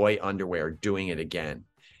in boy underwear doing it again.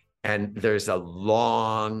 And there's a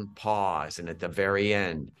long pause. And at the very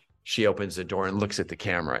end, she opens the door and looks at the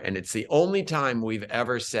camera. And it's the only time we've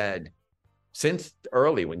ever said, since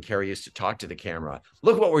early when Carrie used to talk to the camera,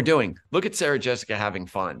 look what we're doing. Look at Sarah Jessica having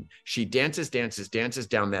fun. She dances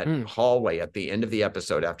down that hallway at the end of the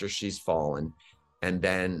episode after she's fallen. And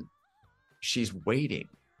then she's waiting.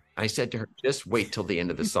 I said to her, just wait till the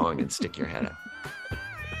end of the song and stick your head up.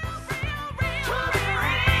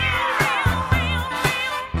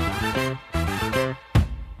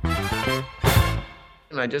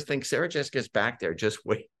 And I just think Sarah Jessica's back there just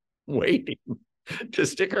waiting to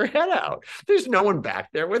stick her head out. There's no one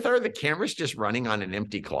back there with her. The camera's just running on an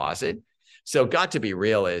empty closet. So Got to Be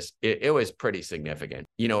Real it was pretty significant.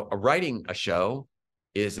 You know, writing a show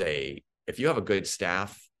if you have a good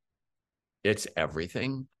staff, it's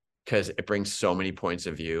everything because it brings so many points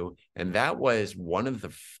of view. And that was one of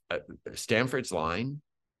the Stanford's line.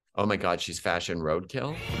 Oh my God, she's fashion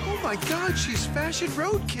roadkill. Oh my God, she's fashion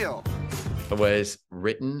roadkill. It was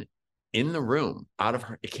written in the room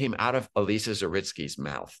it came out of Elisa Zaritsky's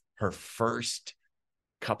mouth, her first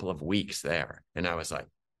couple of weeks there. And I was like,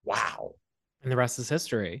 wow. And the rest is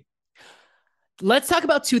history. Let's talk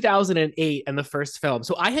about 2008 and the first film.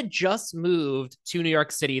 So I had just moved to New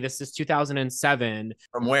York City. This is 2007.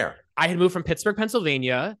 From where? I had moved from Pittsburgh,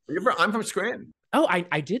 Pennsylvania. I'm from Scranton. Oh,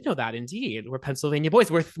 I did know that. Indeed. We're Pennsylvania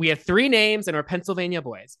boys. We have 3 names and we're Pennsylvania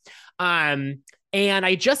boys. And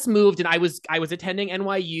I just moved and I was attending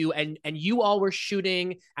NYU and you all were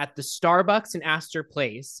shooting at the Starbucks in Astor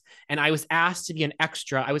Place. And I was asked to be an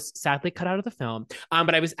extra. I was sadly cut out of the film,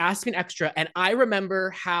 but I was asked to be an extra. And I remember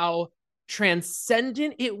how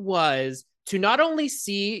transcendent it was to not only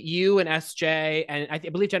see you and SJ, and I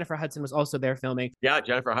believe Jennifer Hudson was also there filming. Yeah,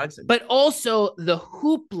 Jennifer Hudson. But also the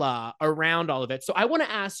hoopla around all of it. So I want to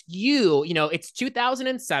ask you, it's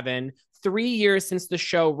 2007, 3 years since the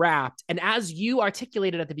show wrapped. And as you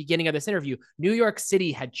articulated at the beginning of this interview, New York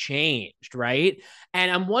City had changed, right? And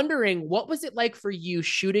I'm wondering, what was it like for you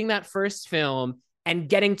shooting that first film and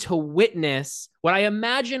getting to witness what I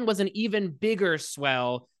imagine was an even bigger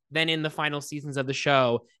swell than in the final seasons of the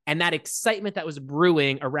show, and that excitement that was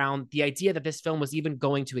brewing around the idea that this film was even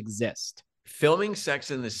going to exist? Filming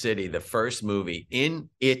Sex and the City, the first movie in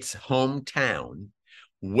its hometown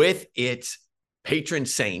with its patron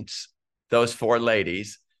saints, those 4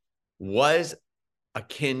 ladies, was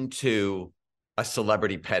akin to a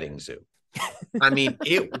celebrity petting zoo. I mean,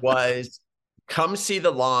 it was, come see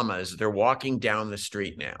the llamas. They're walking down the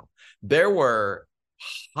street now. There were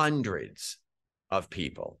hundreds of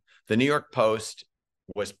people. The New York Post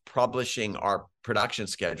was publishing our production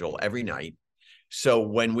schedule every night. So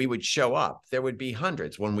when we would show up, there would be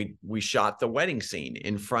hundreds. When we shot the wedding scene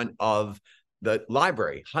in front of the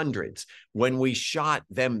library, hundreds. When we shot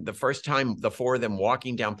them the first time, the 4 of them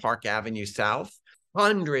walking down Park Avenue South,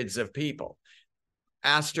 hundreds of people.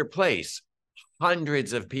 Astor Place,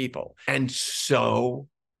 hundreds of people. And so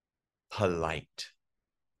polite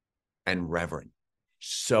and reverent.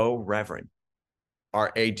 So reverent.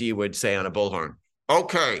 Our AD would say on a bullhorn,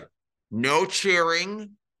 okay, no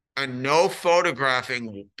cheering and no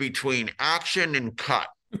photographing between action and cut.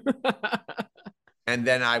 And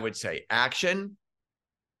then I would say, action,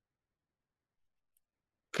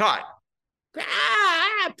 cut.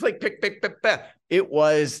 Pick. It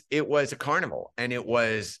was a carnival, and it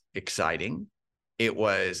was exciting. It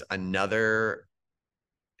was another,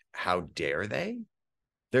 how dare they?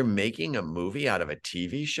 They're making a movie out of a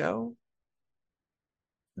TV show?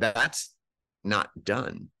 That's not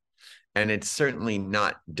done. And it's certainly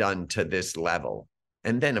not done to this level.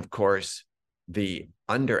 And then, of course, the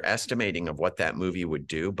underestimating of what that movie would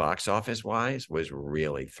do box office wise was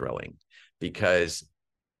really thrilling, because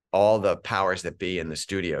all the powers that be in the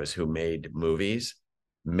studios who made movies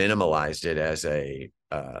minimalized it as a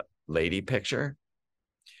lady picture.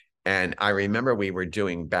 And I remember we were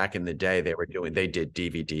doing, back in the day, they did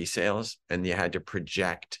DVD sales, and you had to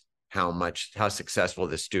project how successful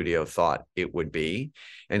the studio thought it would be.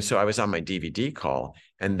 And so I was on my DVD call,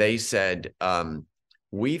 and they said,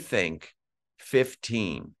 we think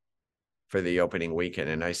 15 for the opening weekend.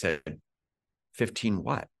 And I said, 15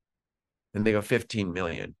 what? And they go, 15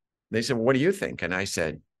 million. They said, well, what do you think? And I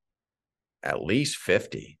said, at least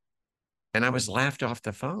 50. And I was laughed off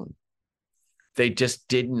the phone. They just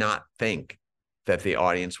did not think that the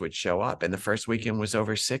audience would show up. And the first weekend was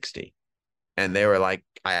over 60. And they were like,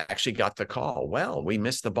 I actually got the call. Well, we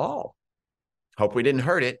missed the ball. Hope we didn't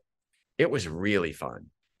hurt it. It was really fun.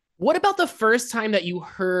 What about the first time that you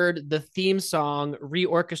heard the theme song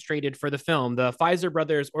reorchestrated for the film? The Pfizer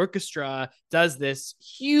Brothers Orchestra does this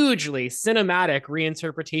hugely cinematic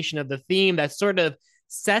reinterpretation of the theme that sort of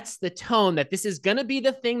sets the tone that this is going to be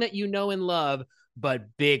the thing that you know and love, but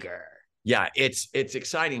bigger. Yeah, it's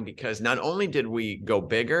exciting because not only did we go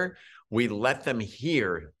bigger, we let them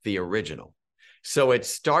hear the original. So it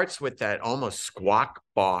starts with that almost squawk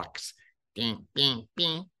box, bing, bing,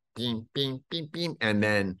 bing, bing, bing, bing, bing, and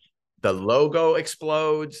then the logo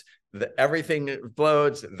explodes, everything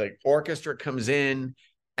explodes, the orchestra comes in,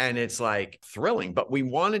 and it's like thrilling. But we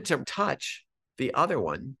wanted to touch the other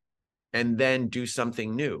one and then do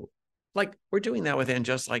something new. Like we're doing that with And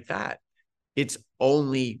Just Like That. It's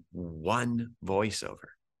only one voiceover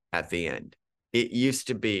at the end. It used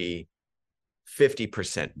to be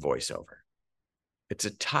 50% voiceover. It's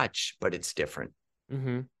a touch, but it's different.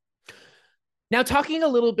 Mm-hmm. Now, talking a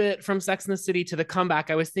little bit from Sex and the City to The Comeback,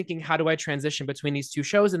 I was thinking, how do I transition between these two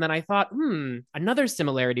shows? And then I thought, another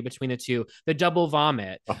similarity between the two, the double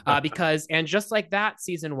vomit. Because And Just Like That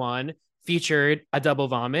season 1 featured a double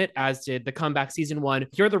vomit, as did The Comeback season 1.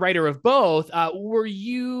 You're the writer of both. Were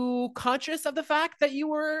you conscious of the fact that you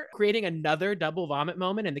were creating another double vomit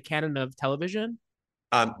moment in the canon of television?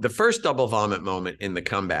 The first double vomit moment in The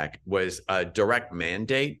Comeback was a direct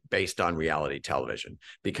mandate based on reality television.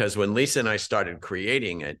 Because when Lisa and I started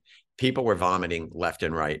creating it, people were vomiting left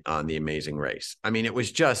and right on The Amazing Race. I mean, it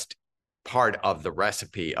was just part of the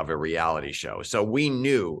recipe of a reality show. So we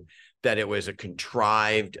knew that it was a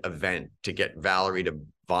contrived event to get Valerie to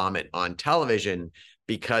vomit on television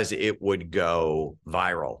because it would go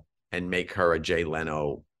viral and make her a Jay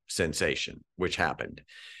Leno sensation, which happened.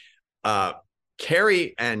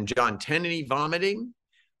 Carrie and John Tenney vomiting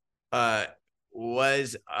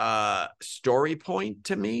was a story point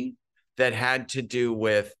to me that had to do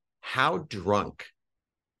with how drunk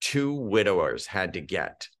two widowers had to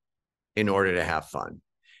get in order to have fun.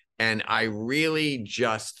 And I really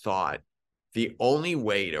just thought the only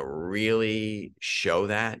way to really show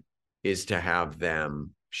that is to have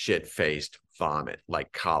them shit-faced vomit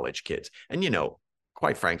like college kids. And,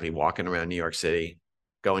 quite frankly, walking around New York City,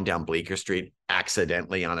 going down Bleecker Street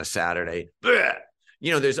accidentally on a Saturday,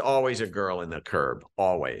 there's always a girl in the curb,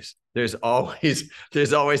 always. There's always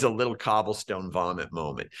a little cobblestone vomit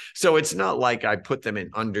moment. So it's not like I put them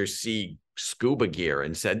in undersea scuba gear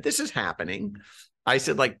and said, this is happening. I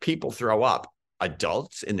said, like, people throw up,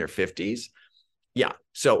 adults in their 50s. Yeah.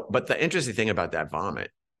 So, but the interesting thing about that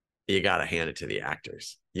vomit, you got to hand it to the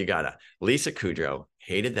actors. Lisa Kudrow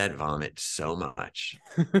hated that vomit so much.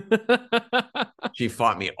 She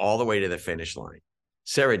fought me all the way to the finish line.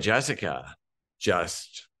 Sarah Jessica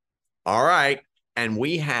just, all right. And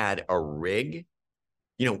we had a rig.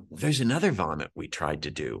 There's another vomit we tried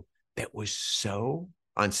to do that was so,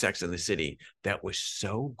 on Sex and the City, that was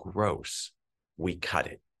so gross. We cut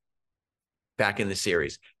it. Back in the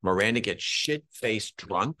series, Miranda gets shit-faced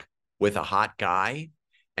drunk with a hot guy,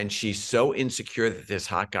 and she's so insecure that this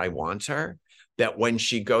hot guy wants her that when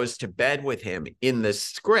she goes to bed with him in the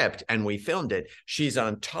script, and we filmed it, she's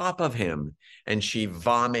on top of him and she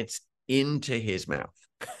vomits into his mouth.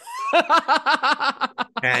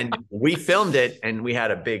 And we filmed it, and we had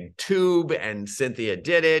a big tube, and Cynthia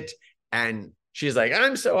did it, and she's like,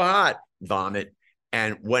 I'm so hot, vomit.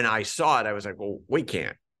 And when I saw it, I was like, well, we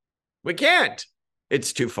can't.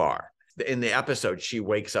 It's too far. In the episode, she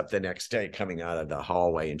wakes up the next day coming out of the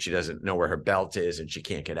hallway, and she doesn't know where her belt is, and she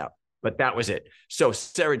can't get out. But that was it. So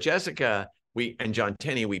Sarah Jessica, and John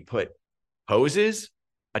Tenney, we put hoses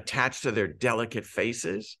attached to their delicate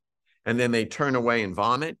faces, and then they turn away and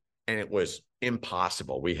vomit, and it was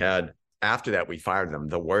impossible. After that, we fired them,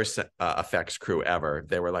 the worst effects crew ever.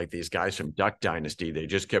 They were like these guys from Duck Dynasty. They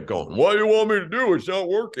just kept going, what do you want me to do? It's not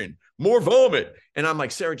working. More vomit. And I'm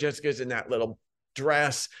like, Sarah Jessica's in that little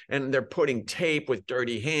dress, and they're putting tape with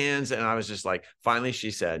dirty hands. And I was just like, finally,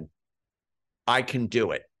 she said, I can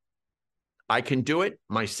do it. I can do it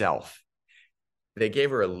myself. They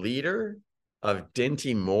gave her a liter of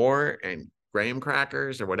Dinty Moore and graham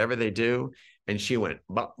crackers or whatever they do. And she went,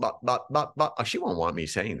 but. Oh, she won't want me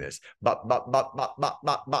saying this. But.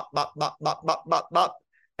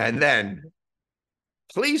 And then,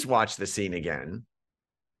 please watch the scene again.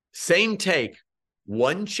 Same take.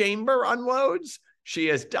 One chamber unloads. She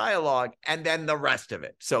has dialogue, and then the rest of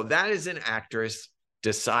it. So that is an actress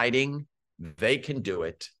deciding they can do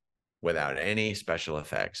it without any special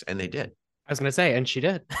effects. And they did. I was going to say, and she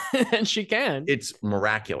did. And she can. It's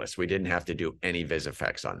miraculous. We didn't have to do any vis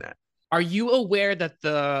effects on that. Are you aware that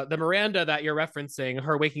the Miranda that you're referencing,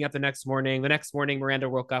 her waking up the next morning Miranda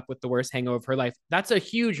woke up with the worst hangover of her life, that's a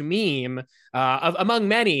huge meme among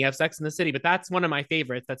many of Sex and the City, but that's one of my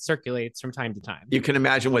favorites that circulates from time to time. You can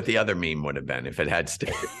imagine what the other meme would have been if it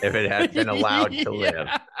had been allowed to live.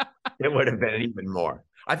 It would have been even more.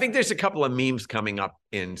 I think there's a couple of memes coming up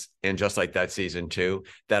in Just Like That season 2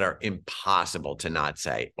 that are impossible to not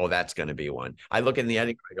say, oh, that's going to be one. I look in the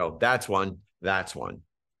editing, I go, that's one,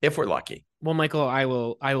 if we're lucky. Well, Michael, I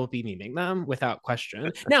will be memeing them without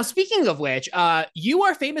question. Now, speaking of which, you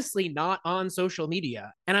are famously not on social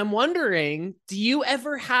media. And I'm wondering, do you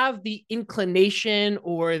ever have the inclination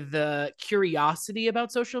or the curiosity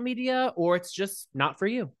about social media, or it's just not for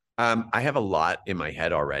you? I have a lot in my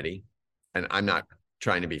head already, and I'm not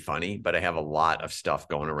trying to be funny, but I have a lot of stuff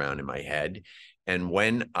going around in my head. And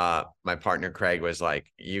when my partner Craig was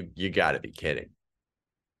like, you got to be kidding,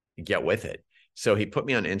 get with it. So he put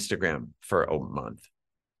me on Instagram for a month,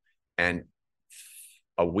 and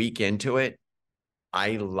a week into it,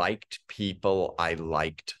 I liked people I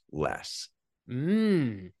liked less.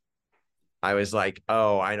 I was like,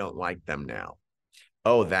 oh, I don't like them now.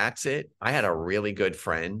 Oh, that's it. I had a really good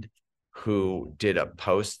friend who did a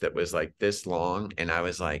post that was like this long, and I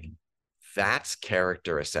was like, that's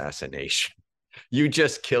character assassination. You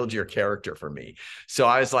just killed your character for me. So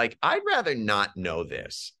I was like, I'd rather not know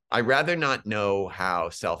this. I'd rather not know how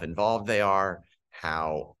self-involved they are,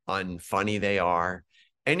 how unfunny they are.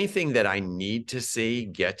 Anything that I need to see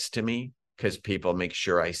gets to me because people make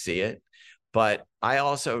sure I see it. But I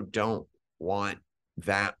also don't want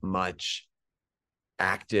that much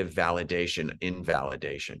active validation,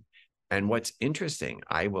 invalidation. And what's interesting,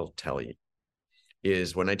 I will tell you,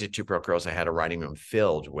 is when I did Two Broke Girls, I had a writing room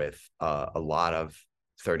filled with a lot of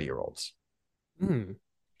 30-year-olds.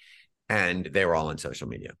 And they were all on social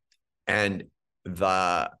media. And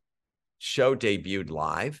the show debuted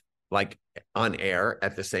live, like on air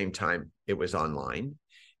at the same time it was online.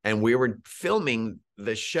 And we were filming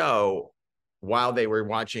the show while they were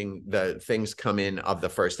watching the things come in of the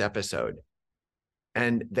first episode.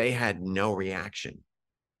 And they had no reaction.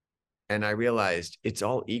 And I realized it's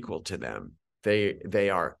all equal to them. They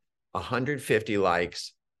are 150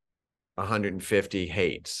 likes, 150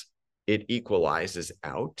 hates. It equalizes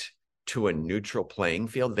out to a neutral playing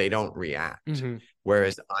field. They don't react.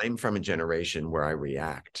 Whereas I'm from a generation where I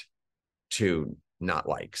react to not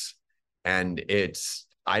likes. And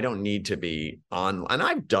I don't need to be on, and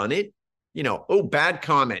I've done it, oh, bad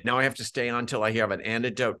comment. Now I have to stay on till I have an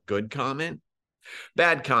antidote. Good comment,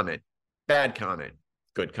 bad comment,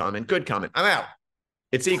 good comment, good comment. I'm out.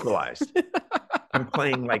 It's equalized. I'm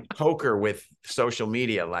playing like poker with social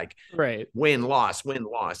media, like win, loss.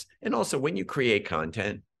 And also when you create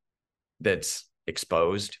content that's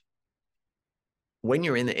exposed, when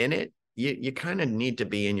you're in it, you kind of need to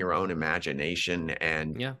be in your own imagination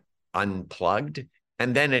and unplugged.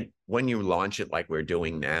 And then when you launch it like we're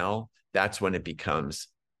doing now, that's when it becomes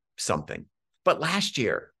something. But last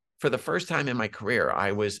year, for the first time in my career,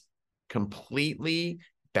 I was completely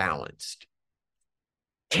balanced.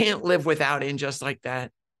 Can't live without In Just Like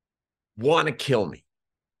That. Want to kill me.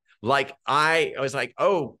 Like I was like,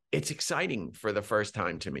 oh, it's exciting for the first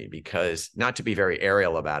time to me, because not to be very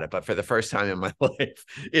aerial about it, but for the first time in my life,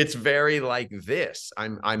 it's very like this.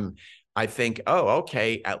 I think, oh,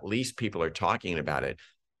 okay, at least people are talking about it.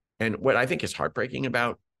 And what I think is heartbreaking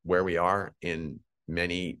about where we are in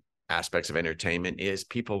many aspects of entertainment is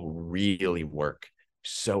people really work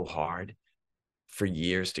so hard for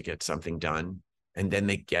years to get something done. And then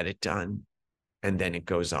they get it done, and then it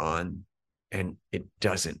goes on, and it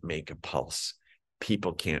doesn't make a pulse.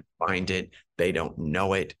 People can't find it. They don't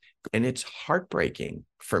know it. And it's heartbreaking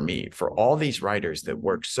for me, for all these writers that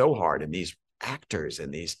work so hard, and these actors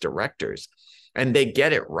and these directors, and they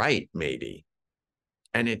get it right, maybe,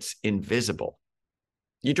 and it's invisible.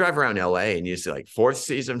 You drive around LA and you see like 4th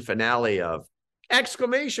season finale of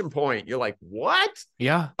exclamation point. You're like, what?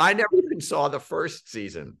 Yeah. I never even saw the first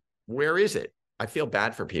season. Where is it? I feel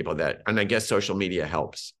bad for people and I guess social media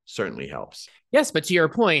certainly helps. Yes, but to your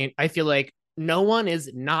point, I feel like no one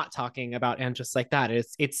is not talking about And Just Like That.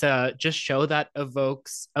 It's a just show that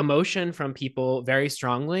evokes emotion from people very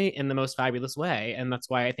strongly in the most fabulous way. And that's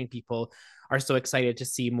why I think people are so excited to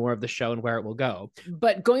see more of the show and where it will go.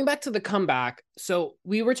 But going back to the comeback, so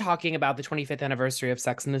we were talking about the 25th anniversary of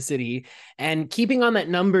Sex and the City, and keeping on that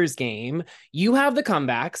numbers game, you have the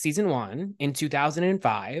comeback season 1 in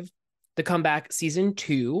 2005, the comeback season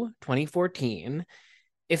 2, 2014.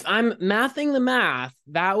 If I'm mathing the math,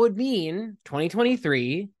 that would mean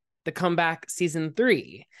 2023, the comeback season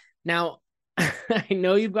 3. Now, I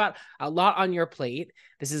know you've got a lot on your plate.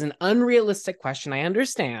 This is an unrealistic question. I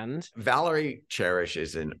understand. Valerie Cherish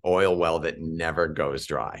is an oil well that never goes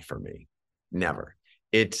dry for me. Never.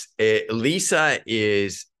 Lisa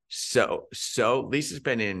is Lisa's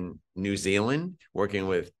been in New Zealand working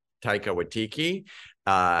with Taika Waititi.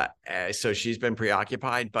 So she's been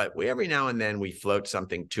preoccupied, but every now and then we float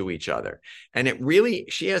something to each other. And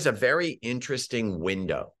she has a very interesting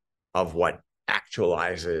window of what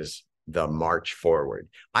actualizes the march forward.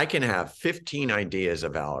 I can have 15 ideas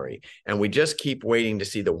of Valerie, and we just keep waiting to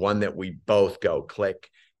see the one that we both go click.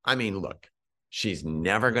 I mean, look, she's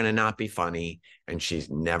never going to not be funny, and she's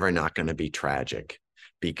never not going to be tragic,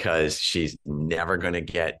 because she's never going to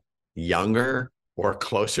get younger or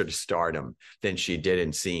closer to stardom than she did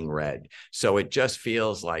in Seeing Red. So it just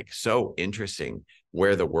feels like so interesting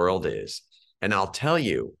where the world is. And I'll tell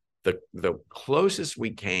you, the closest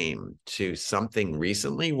we came to something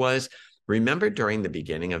recently was, remember during the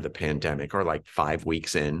beginning of the pandemic, or like 5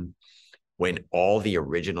 weeks in, when all the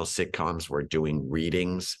original sitcoms were doing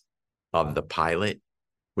readings of the pilot?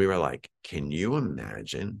 We were like, can you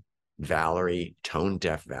imagine Valerie, tone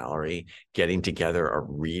deaf Valerie, getting together a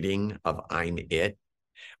reading of I'm It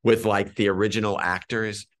with like the original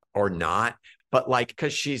actors or not? But like,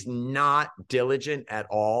 because she's not diligent at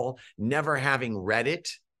all, never having read it,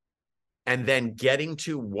 and then getting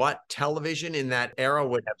to what television in that era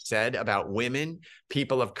would have said about women,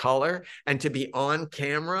 people of color, and to be on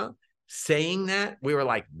camera saying that, we were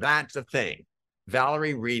like, that's a thing.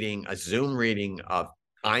 Valerie reading a Zoom reading of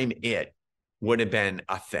I'm It would have been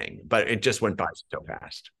a thing, but it just went by so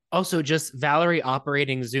fast. Also, just Valerie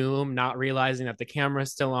operating Zoom, not realizing that the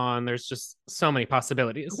camera's still on. There's just so many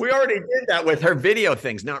possibilities. We already did that with her video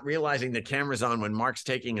things, not realizing the camera's on when Mark's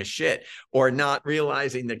taking a shit, or not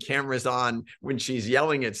realizing the camera's on when she's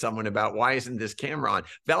yelling at someone about why isn't this camera on?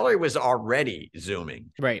 Valerie was already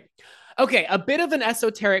Zooming. Right. Okay, a bit of an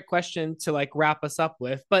esoteric question to like wrap us up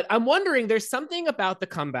with, but I'm wondering, there's something about The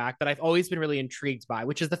Comeback that I've always been really intrigued by,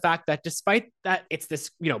 which is the fact that despite that it's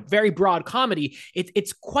this, very broad comedy,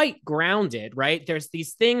 it's quite grounded, right? There's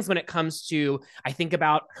these things when it comes to, I think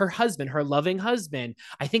about her husband, her loving husband.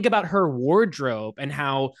 I think about her wardrobe and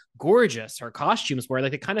how gorgeous her costumes were,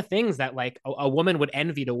 like the kind of things that like a woman would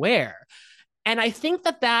envy to wear. And I think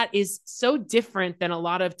that is so different than a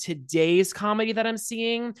lot of today's comedy that I'm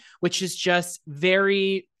seeing, which is just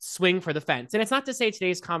very swing for the fence. And it's not to say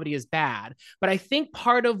today's comedy is bad, but I think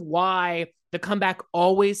part of why The Comeback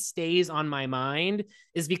always stays on my mind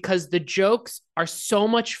is because the jokes are so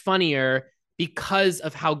much funnier because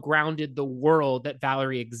of how grounded the world that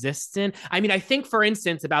Valerie exists in. I mean, I think, for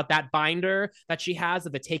instance, about that binder that she has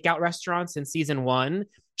of the takeout restaurants in season 1,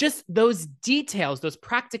 just those details, those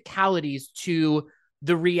practicalities to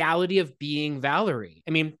the reality of being Valerie.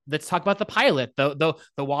 I mean, let's talk about the pilot, the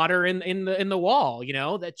water in the wall,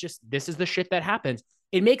 that just, this is the shit that happens.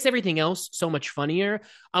 It makes everything else so much funnier.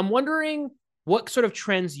 I'm wondering what sort of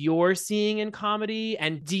trends you're seeing in comedy,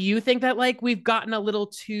 and do you think that like we've gotten a little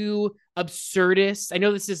too absurdist? I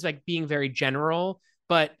know this is like being very general,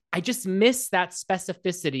 but I just miss that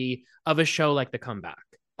specificity of a show like The Comeback.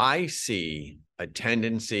 I see a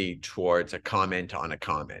tendency towards a comment on a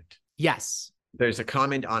comment. Yes. There's a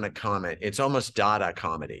comment on a comment. It's almost Dada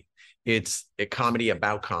comedy. It's a comedy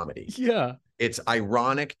about comedy. Yeah. It's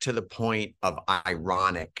ironic to the point of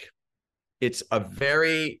ironic. It's a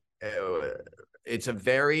very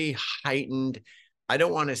heightened, I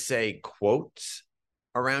don't want to say quotes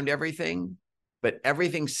around everything, but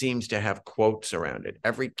everything seems to have quotes around it.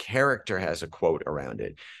 Every character has a quote around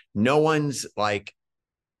it. No one's like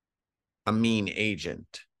a mean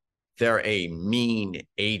agent. They're a mean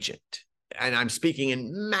agent. And I'm speaking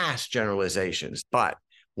in mass generalizations, but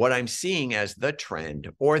what I'm seeing as the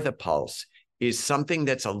trend or the pulse is something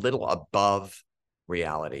that's a little above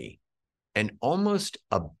reality and almost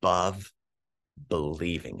above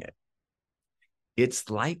believing it. It's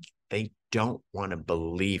like they don't want to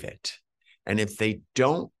believe it. And if they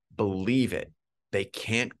don't believe it, they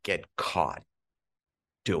can't get caught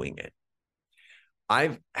doing it.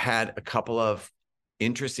 I've had a couple of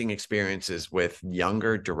interesting experiences with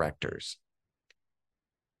younger directors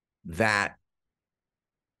that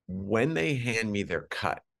when they hand me their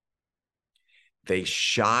cut, they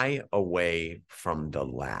shy away from the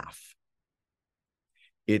laugh.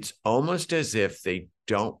 It's almost as if they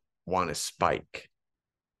don't want to spike.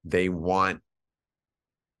 They want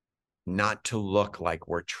not to look like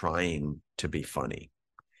we're trying to be funny.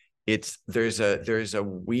 There's a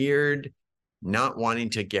weird not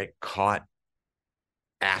wanting to get caught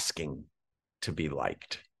asking to be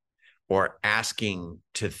liked or asking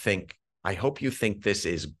to think, I hope you think this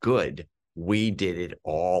is good. We did it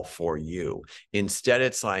all for you. Instead,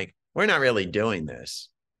 it's like, we're not really doing this.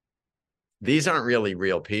 These aren't really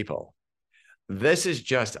real people. This is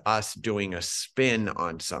just us doing a spin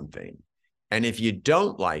on something. And if you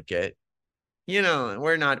don't like it, we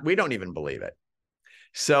don't even believe it.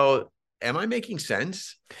 So am I making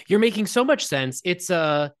sense? You're making so much sense. It's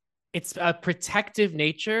a protective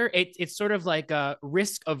nature. It's sort of like a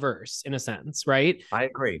risk averse in a sense, right? I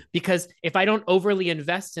agree. Because if I don't overly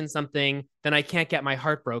invest in something, then I can't get my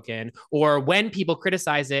heart broken. Or when people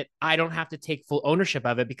criticize it, I don't have to take full ownership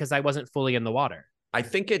of it because I wasn't fully in the water. I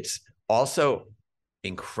think it's also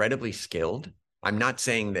incredibly skilled. I'm not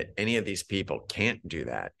saying that any of these people can't do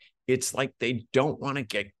that. It's like they don't want to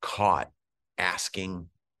get caught asking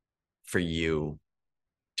for you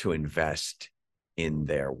to invest in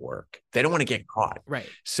their work. They don't want to get caught. Right.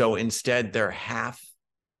 So instead they're half,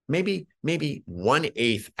 maybe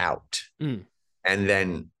 1/8 out and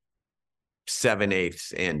then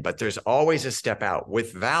 7/8 in, but there's always a step out.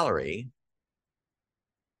 With Valerie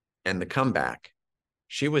and The Comeback,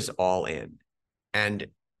 she was all in. And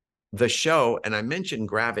the show, and I mentioned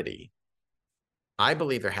gravity, I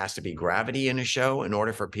believe there has to be gravity in a show in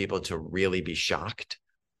order for people to really be shocked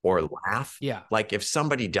or laugh. Yeah. Like if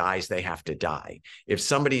somebody dies, they have to die. If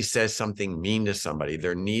somebody says something mean to somebody,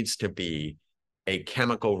 there needs to be a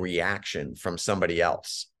chemical reaction from somebody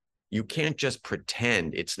else. You can't just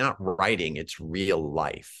pretend. It's not writing, it's real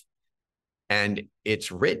life. And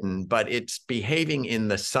it's written, but it's behaving in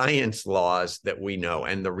the science laws that we know.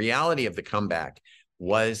 And the reality of The Comeback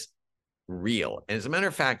was real. And as a matter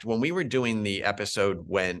of fact, when we were doing the episode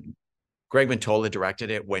when Greg Mottola directed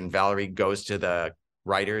it, when Valerie goes to the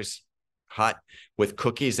writer's hut with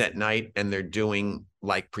cookies at night and they're doing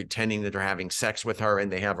like pretending that they're having sex with her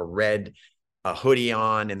and they have a hoodie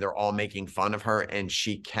on and they're all making fun of her and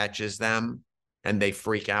she catches them and they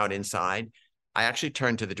freak out inside. I actually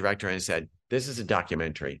turned to the director and said, this is a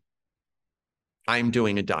documentary. I'm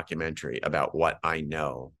doing a documentary about what I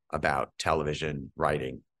know about television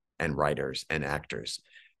writing and writers and actors.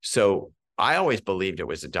 So I always believed it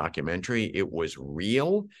was a documentary. It was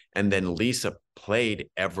real. And then Lisa played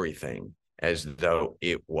everything as though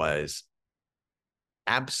it was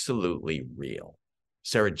absolutely real.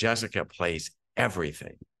 Sarah Jessica plays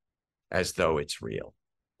everything as though it's real.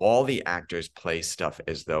 All the actors play stuff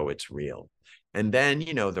as though it's real. And then,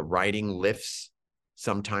 the writing lifts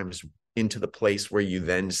sometimes into the place where you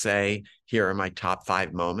then say, here are my top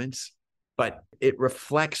 5 moments. But it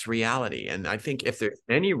reflects reality. And I think if there's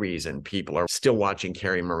any reason people are still watching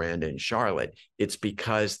Carrie, Miranda, and Charlotte, it's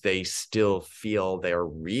because they still feel they're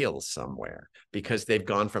real somewhere, because they've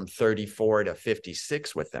gone from 34 to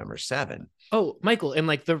 56 with them, or 7. Oh, Michael, in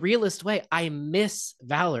like the realist way, I miss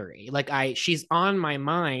Valerie. She's on my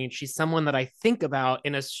mind. She's someone that I think about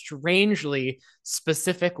in a strangely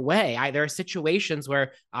specific way. There are situations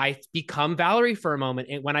where I become Valerie for a moment.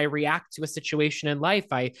 And when I react to a situation in life,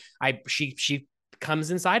 she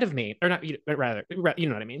comes inside of me, or not, but rather, you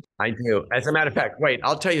know what I mean? I do. As a matter of fact, wait,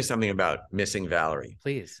 I'll tell you something about missing Valerie.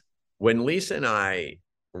 Please. When Lisa and I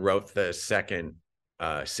wrote the second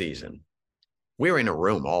season, we were in a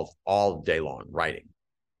room all day long writing,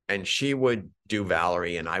 and she would do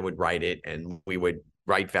Valerie and I would write it, and we would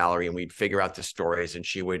write Valerie and we'd figure out the stories, and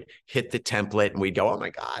she would hit the template and we'd go, oh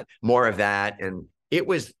my God, more of that. And it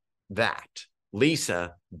was that,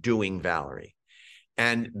 Lisa doing Valerie.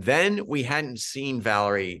 And then we hadn't seen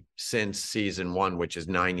Valerie since season 1, which is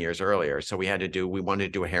 9 years earlier. So we wanted to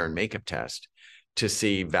do a hair and makeup test to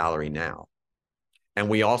see Valerie now. And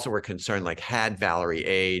we also were concerned, like, had Valerie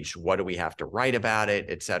aged? What do we have to write about it?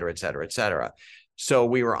 Et cetera, et cetera, et cetera. So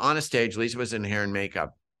we were on a stage. Lisa was in hair and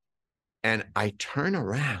makeup. And I turn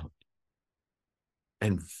around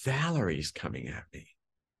and Valerie's coming at me.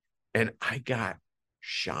 And I got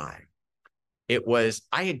shy.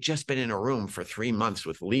 I had just been in a room for 3 months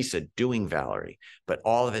with Lisa doing Valerie. But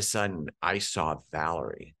all of a sudden, I saw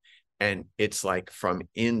Valerie. And it's like from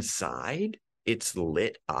inside, it's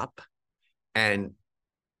lit up. And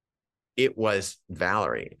it was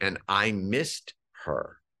Valerie, and I missed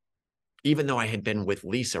her. Even though I had been with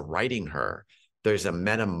Lisa writing her, there's a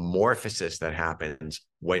metamorphosis that happens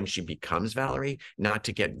when she becomes Valerie, not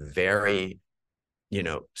to get very,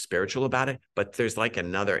 spiritual about it, but there's like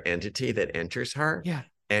another entity that enters her. Yeah.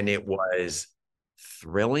 And it was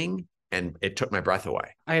thrilling, and it took my breath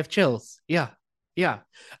away. I have chills. Yeah. Yeah.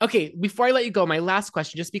 Okay. Before I let you go, my last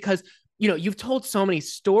question, just because you've told so many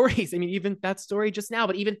stories. I mean, even that story just now,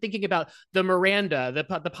 but even thinking about the Miranda,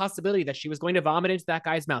 the possibility that she was going to vomit into that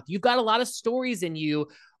guy's mouth. You've got a lot of stories in you.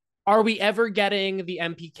 Are we ever getting the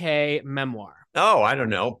MPK memoir? Oh, I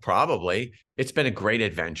don't know. Probably. It's been a great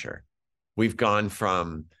adventure. We've gone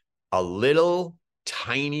from a little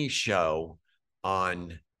tiny show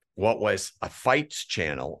on what was a fights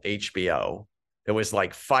channel, HBO. It was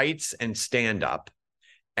like fights and stand-up,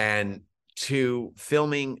 and to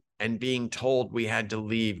filming and being told we had to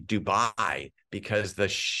leave Dubai because the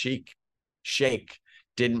Sheikh Sheikh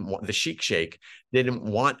didn't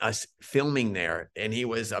want us filming there. And he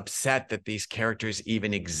was upset that these characters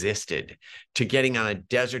even existed, to getting on a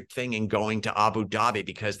desert thing and going to Abu Dhabi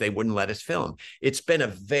because they wouldn't let us film. It's been a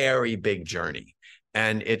very big journey.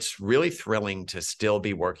 And it's really thrilling to still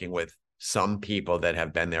be working with some people that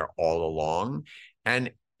have been there all along.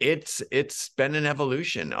 And it's been an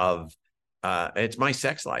evolution of, it's my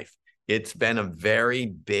sex life. It's been a very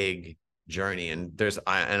big journey, and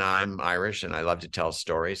I'm Irish and I love to tell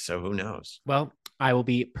stories, so who knows? Well, I will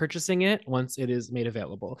be purchasing it once it is made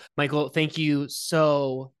available. Michael, thank you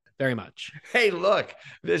so very much. Hey, look,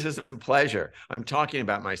 this is a pleasure. I'm talking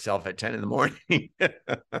about myself at 10 in the morning.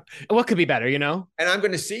 What could be better, you know? And I'm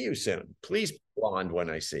going to see you soon. Please be blonde when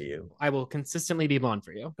I see you. I will consistently be blonde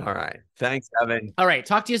for you. All right. Thanks, Evan. All right.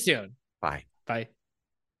 Talk to you soon. Bye. Bye.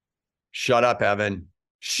 Shut up, Evan.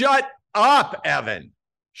 Shut up, Evan.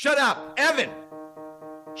 Shut up, Evan.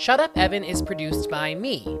 Shut Up, Evan is produced by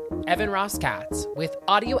me, Evan Ross Katz, with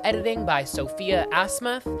audio editing by Sophia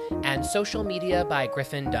Asmuth and social media by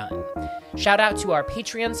Griffin Dunn. Shout out to our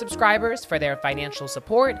Patreon subscribers for their financial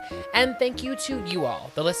support, and thank you to you all,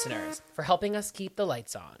 the listeners, for helping us keep the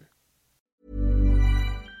lights on.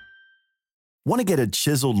 Want to get a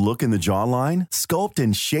chiseled look in the jawline? Sculpt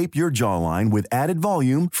and shape your jawline with added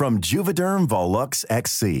volume from Juvederm Volux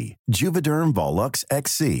XC. Juvederm Volux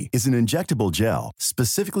XC is an injectable gel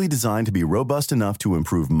specifically designed to be robust enough to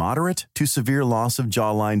improve moderate to severe loss of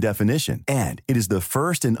jawline definition. And it is the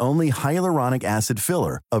first and only hyaluronic acid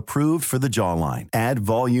filler approved for the jawline. Add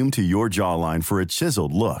volume to your jawline for a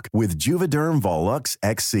chiseled look with Juvederm Volux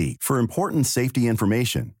XC. For important safety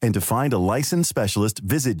information and to find a licensed specialist,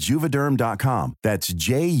 visit Juvederm.com. That's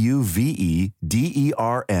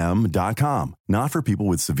Juvederm.com. Not for people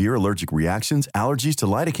with severe allergic reactions, allergies to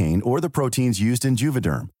lidocaine, or the proteins used in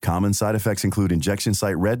Juvederm. Common side effects include injection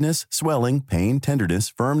site redness, swelling, pain, tenderness,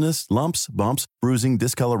 firmness, lumps, bumps, bruising,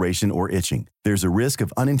 discoloration, or itching. There's a risk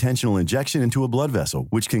of unintentional injection into a blood vessel,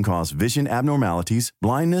 which can cause vision abnormalities,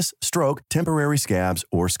 blindness, stroke, temporary scabs,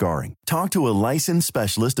 or scarring. Talk to a licensed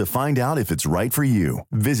specialist to find out if it's right for you.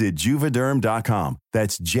 Visit Juvederm.com.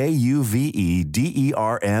 That's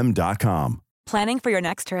Juvederm.com. Planning for your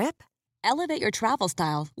next trip? Elevate your travel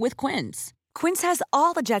style with Quince. Quince has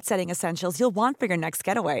all the jet-setting essentials you'll want for your next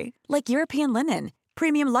getaway, like European linen,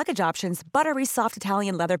 premium luggage options, buttery soft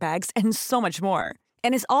Italian leather bags, and so much more.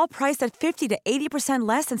 And is all priced at 50 to 80%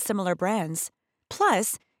 less than similar brands.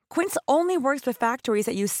 Plus, Quince only works with factories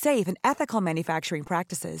that use safe and ethical manufacturing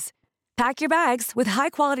practices. Pack your bags with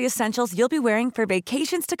high-quality essentials you'll be wearing for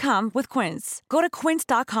vacations to come with Quince. Go to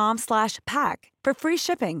quince.com/pack for free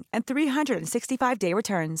shipping and 365-day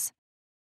returns.